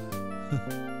 Rosebud.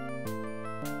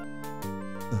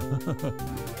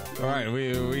 Alright,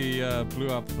 we blew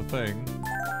up the thing.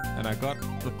 And I got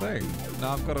the thing.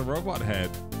 Now I've got a robot head.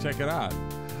 Check it out.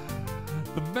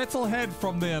 The metal head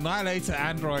from the Annihilator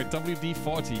android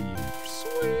WD-40.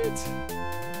 Sweet!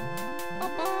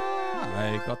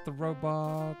 I got the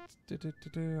robot.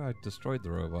 I destroyed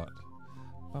the robot.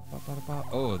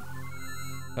 Oh,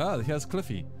 here's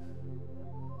Cliffy.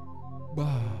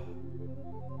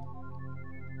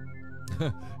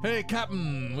 Hey,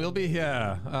 Captain, we'll be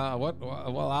here. What?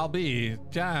 Well, I'll be.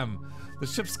 Jam. The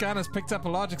ship scanners picked up a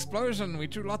large explosion. We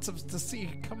drew lots of to see.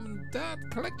 Come, Dad,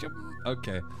 collect your...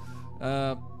 Okay.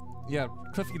 Yeah,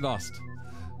 Cliffy lost.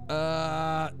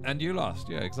 And you lost.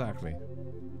 Yeah, exactly.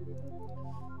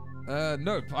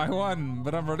 Nope, I won,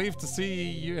 but I'm relieved to see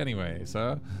you anyway,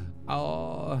 so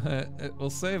it will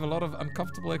save a lot of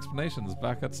uncomfortable explanations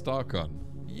back at StarCon.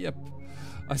 Yep.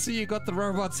 I see you got the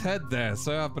robot's head there,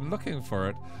 so I've been looking for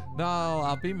it. Now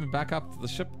I'll beam him back up to the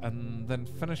ship and then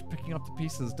finish picking up the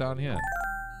pieces down here.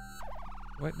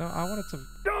 Wait, no, I wanted to...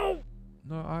 No!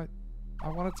 No, I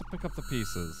wanted to pick up the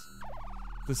pieces.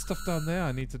 There's stuff down there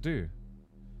I need to do.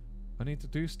 I need to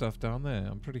do stuff down there,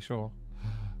 I'm pretty sure.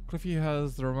 Cliffy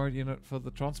has the remote unit for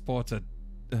the transporter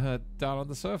down on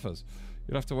the surface.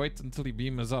 You'll have to wait until he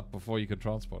beams us up before you can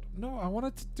transport. No, I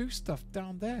wanted to do stuff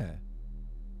down there.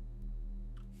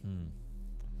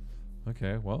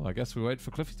 Okay, well, I guess we wait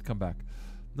for Cliffy to come back.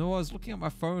 No, I was looking at my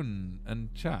phone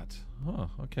and chat. Huh,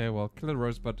 okay, well, Killer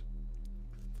Rosebud.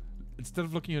 Instead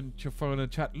of looking at your phone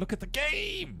and chat, look at the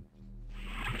game!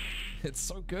 It's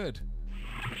so good.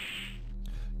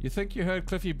 You think you heard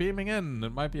Cliffy beaming in?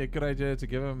 It might be a good idea to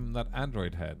give him that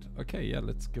android head. Okay, yeah,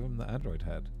 let's give him the android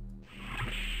head.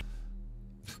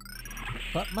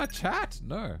 But my chat?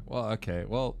 No. Well, okay.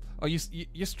 Well, oh,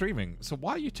 you're streaming. So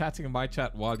why are you chatting in my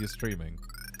chat while you're streaming?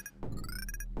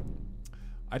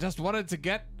 I just wanted to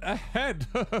get ahead.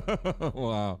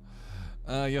 Wow.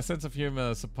 Your sense of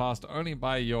humor surpassed only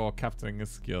by your captaining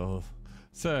skills.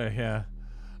 So, yeah.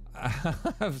 I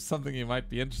have something you might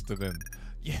be interested in.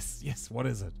 Yes, yes, what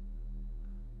is it?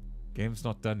 Game's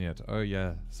not done yet. Oh,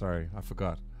 yeah. Sorry, I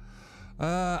forgot.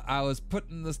 I was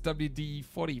putting this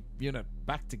WD-40 unit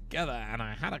back together and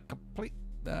I had a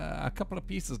couple of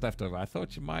pieces left over. I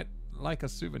thought you might like a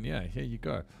souvenir. Here you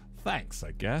go. Thanks,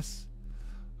 I guess.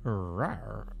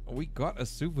 Rawr. We got a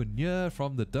souvenir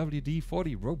from the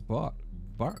WD-40 robot.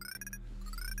 Bark.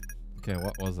 Okay,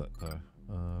 what was it though?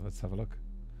 Let's have a look.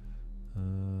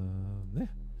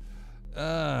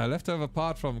 Leftover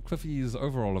part from Cliffy's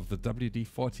overall of the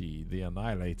WD-40, the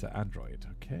Annihilator android.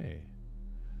 Okay.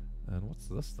 And what's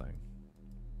this thing?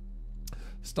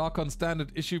 StarCon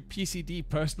standard issue PCD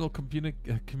personal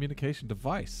communication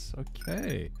device.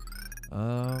 Okay.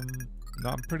 No,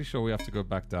 I'm pretty sure we have to go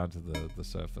back down to the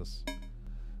surface.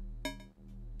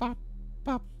 Bop,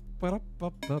 bop, bop,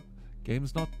 bop, bop.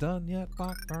 Game's not done yet.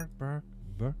 Bark, bark, bark,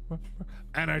 bark, bark, bark.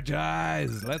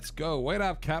 Energize! Let's go. Wait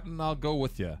up, Captain. I'll go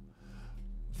with you.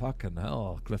 Fucking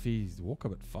hell, Cliffy. Walk a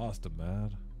bit faster,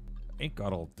 man. Ain't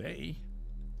got all day.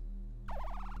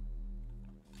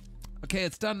 Okay,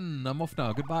 it's done. I'm off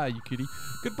now. Goodbye, you cutie.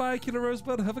 Goodbye, Killer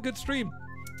Rosebud. Have a good stream.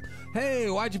 Hey,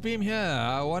 why'd you beam here?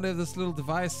 I wonder if this little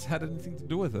device had anything to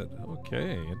do with it.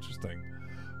 Okay, interesting.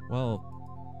 Well,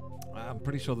 I'm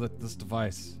pretty sure that this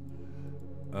device...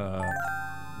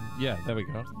 yeah, there we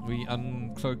go. We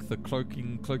uncloak the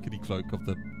cloakity cloak of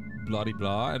the bloody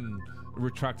blah and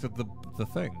retracted the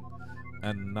thing.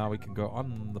 And now we can go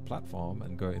on the platform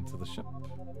and go into the ship.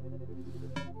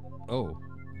 Oh,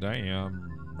 damn.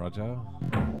 Roger.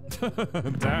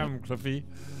 Damn, Cliffy.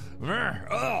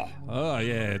 Oh,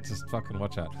 yeah, just fucking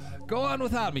watch out. Go on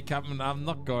without me, Captain. I'm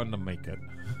not going to make it.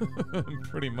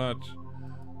 Pretty much.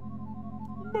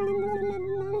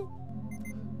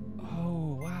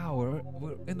 Oh, wow,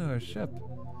 we're in her ship.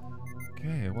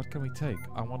 Okay, what can we take?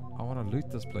 I want to loot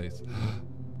this place.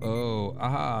 Oh,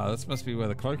 aha, this must be where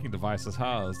the cloaking device is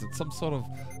housed. It's some sort of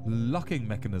locking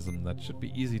mechanism that should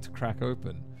be easy to crack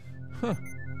open. Huh.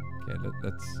 Okay,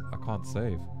 I can't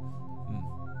save.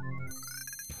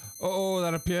 Oh,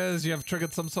 that appears you have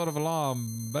triggered some sort of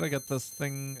alarm. Better get this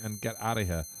thing and get out of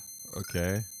here.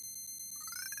 Okay.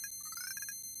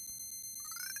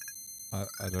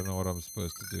 I don't know what I'm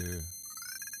supposed to do.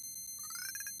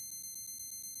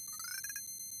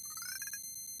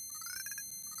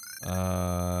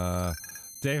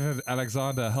 David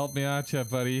Alexander, help me out here,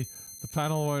 buddy. The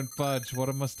panel won't budge.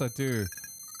 What must I do?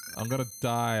 I'm gonna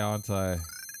die, aren't I?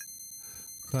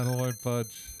 Panel won't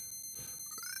budge.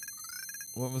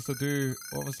 What must I do?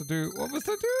 What must I do? What must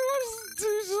I do? What must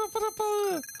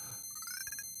I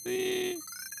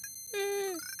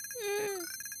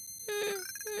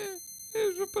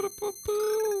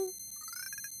do?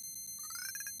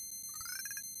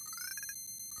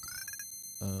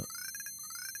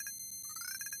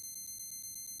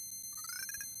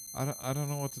 I don't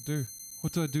know what to do.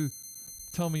 What do I do?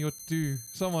 Tell me what to do.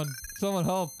 Someone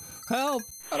help. Help!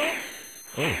 I don't...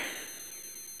 Oh.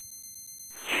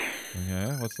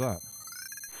 Okay, what's that?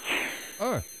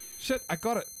 Oh, shit, I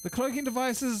got it. The cloaking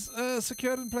device is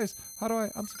secured in place. How do I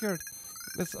unsecure it?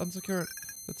 Let's unsecure it.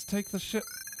 Let's take the shit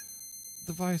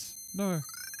device. No.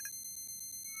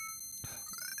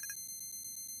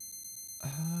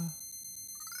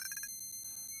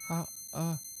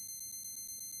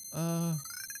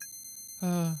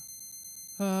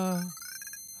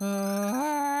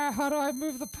 How do I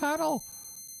move the panel?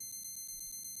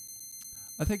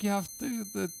 I think you have to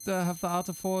have the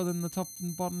outer four, then the top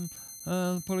and bottom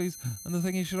pulleys, and the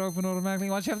thingy should open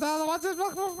automatically once you have the other ones. Come on,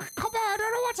 I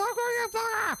don't know what's going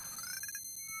on.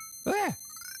 There.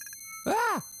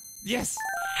 Ah! Yes!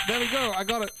 There we go, I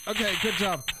got it. Okay, good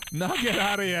job. Now get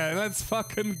out of here. Let's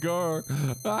fucking go.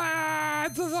 Ah!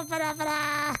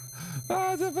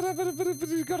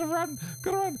 Gotta run.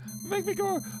 Make me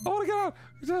go. I wanna get out.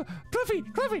 Cliffy!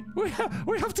 We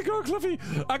have to go, Cliffy.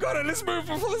 I got it. Let's move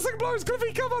before this thing blows.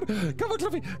 Cliffy, come on,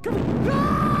 Cliffy. Come on.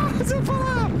 Ah! It's a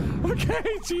fire! Okay,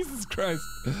 Jesus Christ.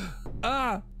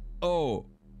 Ah! Oh,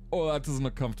 that doesn't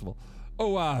look comfortable. Oh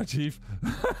wow, Chief.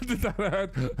 Did that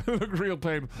hurt? Look real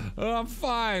pain. Oh, I'm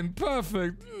fine.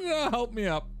 Perfect. Help me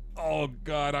up. Oh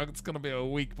god, it's gonna be a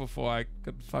week before I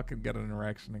could fucking get an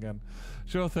erection again.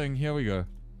 Sure thing, here we go.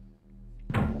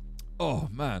 Oh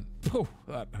man, Pooh,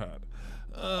 that hurt.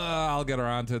 I'll get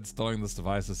around to installing this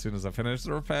device as soon as I finish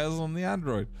the repairs on the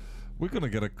Android. We're gonna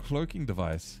get a cloaking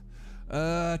device.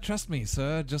 Trust me,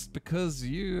 sir, just because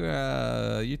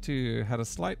you two had a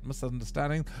slight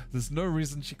misunderstanding, there's no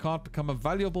reason she can't become a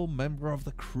valuable member of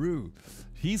the crew.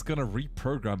 He's gonna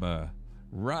reprogram her.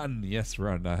 Run, yes,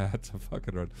 run. I had to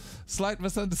fucking run. Slight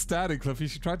misunderstanding, Cliffy.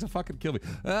 She tried to fucking kill me.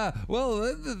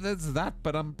 Well, there's that,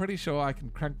 but I'm pretty sure I can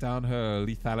crank down her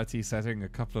lethality setting a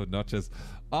couple of notches.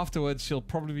 Afterwards, she'll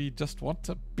probably just want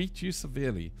to beat you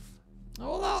severely.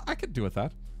 Well, I could do with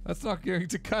that. That's not going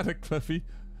to cut it, Cliffy.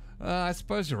 I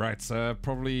suppose you're right, sir.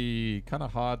 Probably kind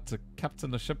of hard to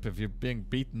captain a ship if you're being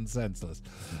beaten senseless.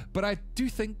 But I do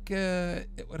think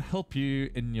it would help you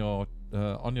in your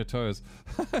on your toes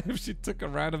if she took a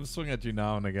random swing at you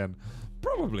now and again.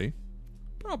 Probably.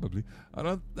 I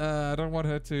don't want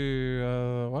her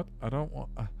to. What? I don't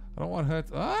want her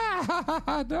to.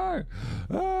 Ah, no.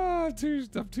 I'm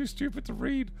too stupid to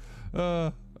read.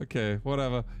 Okay,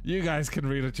 whatever. You guys can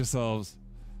read it yourselves.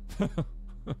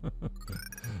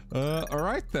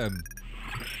 Alright then.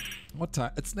 What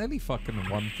time? It's nearly fucking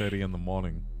 1:30 in the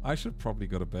morning. I should probably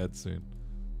go to bed soon.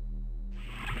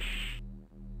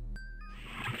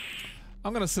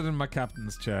 I'm gonna sit in my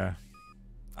captain's chair.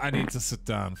 I need to sit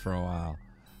down for a while.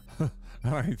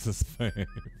 I need to sleep.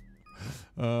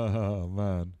 Oh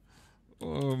man.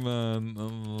 Oh man.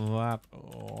 That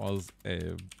was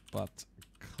a butt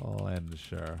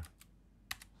clencher.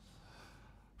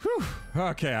 Whew.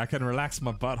 Okay, I can relax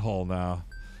my butthole now.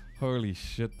 Holy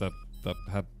shit, that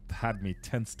had me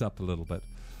tensed up a little bit.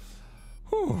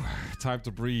 Whew. Time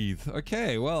to breathe.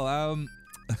 Okay, well,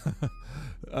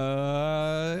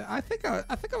 I think I'm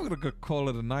gonna go call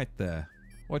it a night there.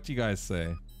 What do you guys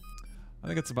say? I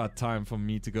think it's about time for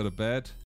me to go to bed.